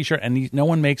long T-shirt. And no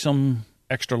one makes them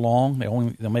extra long.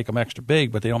 They'll make them extra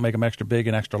big, but they don't make them extra big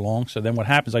and extra long. So then what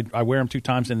happens? I wear them 2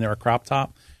 times and they're a crop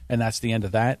top, and that's the end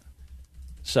of that.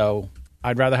 So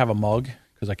I'd rather have a mug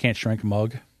because I can't shrink a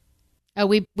mug. Oh,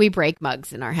 we break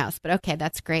mugs in our house, but okay,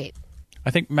 that's great. I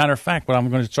think, matter of fact, what I'm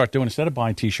going to start doing instead of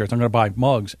buying T-shirts, I'm going to buy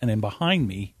mugs, and then behind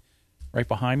me, right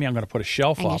behind me, I'm going to put a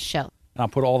shelf And a up, shelf. and I'll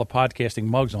put all the podcasting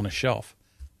mugs on a shelf.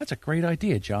 That's a great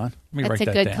idea, John. Let me That's write a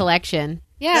that good down. collection.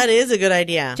 Yeah. That is a good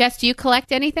idea. Jess, do you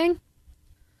collect anything?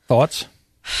 Thoughts?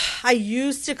 I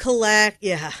used to collect,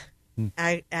 agita.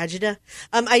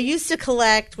 I used to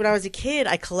collect when I was a kid.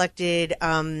 I collected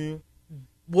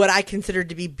what I considered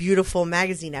to be beautiful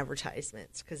magazine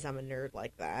advertisements because I'm a nerd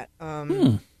like that.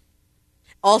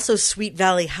 Also, Sweet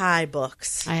Valley High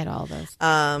books. I had all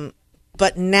those.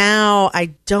 But now I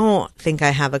don't think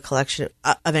I have a collection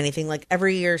of anything. Like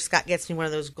every year, Scott gets me one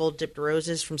of those gold dipped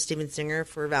roses from Steven Singer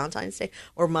for Valentine's Day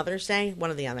or Mother's Day,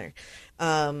 one or the other.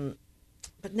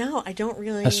 But no, I don't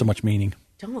really. Has so much meaning.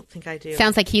 Don't think I do.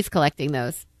 Sounds like he's collecting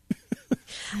those.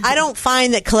 I don't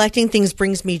find that collecting things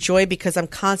brings me joy because I'm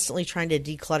constantly trying to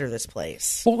declutter this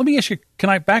place. Well, let me ask you: Can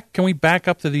we back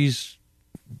up to these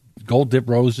gold dip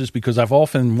roses? Because I've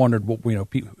often wondered,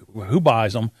 who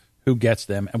buys them, who gets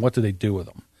them, and what do they do with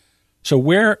them? So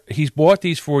where he's bought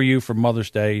these for you for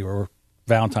Mother's Day or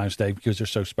Valentine's Day because they're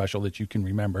so special that you can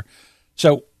remember.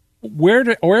 So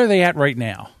where are they at right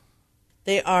now?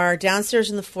 They are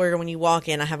downstairs in the foyer. When you walk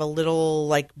in, I have a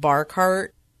little bar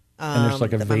cart And there's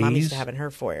like a that my mom used vase? to have in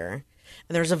her foyer.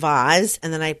 And there's a vase,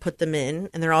 and then I put them in,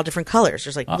 and they're all different colors.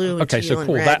 There's blue and okay, teal so and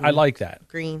cool. red I and like that.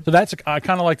 green. So I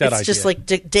kind of like that idea. It's just like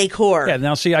decor. Yeah,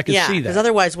 now see, I can see because that.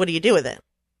 otherwise, what do you do with it?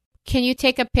 Can you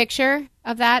take a picture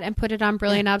of that and put it on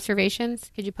Brilliant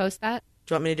Observations? Could you post that?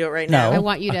 Do you want me to do it right No. now? I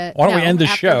want you to. Why don't we no, end the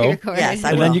after show? we record. Yes,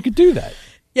 I and will. then you could do that.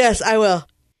 Yes, I will.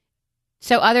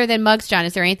 So other than mugs, John,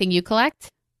 is there anything you collect?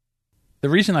 The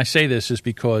reason I say this is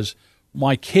because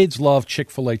my kids love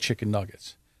Chick-fil-A chicken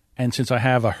nuggets. And since I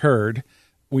have a herd,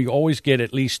 we always get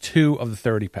at least 2 of the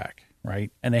 30-pack,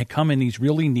 right? And they come in these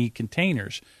really neat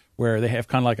containers where they have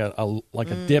kind of like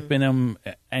a dip in them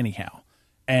anyhow.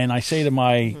 And I say to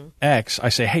my ex, I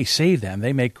say, hey, save them.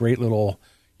 They make great little,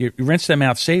 you rinse them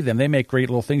out, save them. They make great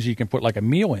little things you can put like a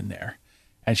meal in there.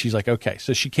 And she's like, okay.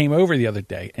 So she came over the other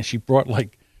day and she brought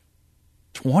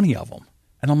 20 of them.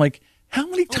 And I'm like, how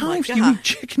many times do you eat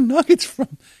chicken nuggets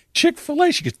from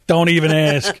Chick-fil-A? She goes, don't even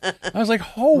ask. I was like,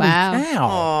 holy cow.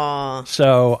 Aw.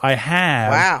 So I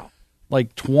have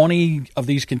 20 of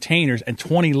these containers and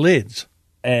 20 lids.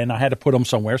 And I had to put them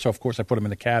somewhere. So, of course, I put them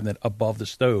in the cabinet above the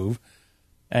stove.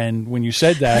 And when you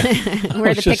said that,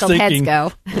 Where the pickled heads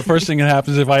go. The first thing that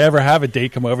happens if I ever have a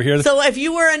date come over here, So if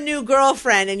you were a new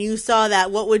girlfriend and you saw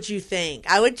that, what would you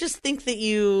think? I would just think that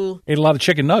you... ate a lot of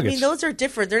chicken I nuggets. mean, those are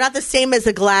different. They're not the same as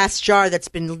a glass jar that's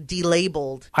been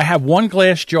delabeled. I have one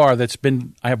glass jar that's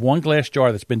been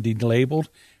delabeled,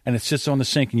 and it sits on the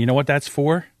sink. And you know what that's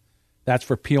for? That's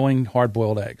for peeling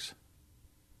hard-boiled eggs.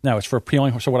 No, it's for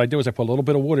peeling. So what I do is I put a little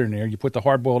bit of water in there. You put the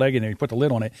hard-boiled egg in there. You put the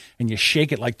lid on it, and you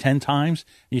shake it 10 times.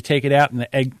 And you take it out, and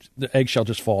the eggshell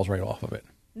just falls right off of it.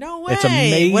 No way. It's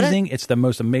amazing. It's the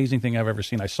most amazing thing I've ever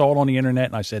seen. I saw it on the internet,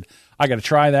 and I said, I got to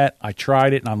try that. I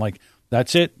tried it, and I'm like,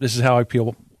 that's it. This is how I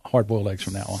peel hard-boiled eggs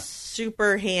from now on.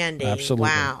 Super handy. Absolutely.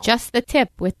 Wow. Just the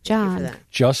tip with Thank you for John. that.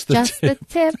 Just the tip. The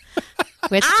tip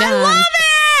with John. I love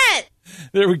it!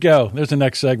 There we go. There's the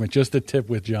next segment. Just the tip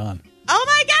with John. Oh,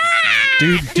 my God!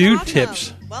 Dude Awesome.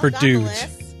 tips Well for done, dudes.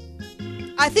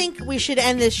 Melissa. I think we should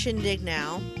end this shindig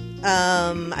now.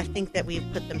 I think that we've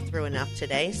put them through enough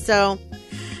today. So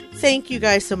thank you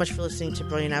guys so much for listening to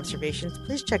Brilliant Observations.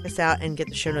 Please check us out and get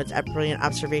the show notes at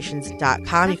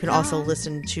brilliantobservations.com. You can also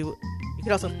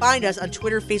find us on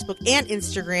Twitter, Facebook, and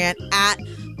Instagram at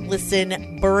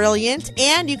Listen Brilliant.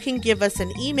 And you can give us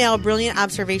an email,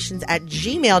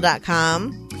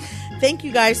 brilliantobservations@gmail.com. Thank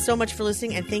you guys so much for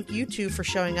listening, and thank you two for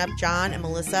showing up, John and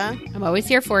Melissa. I'm always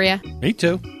here for you. Me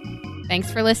too.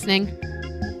 Thanks for listening.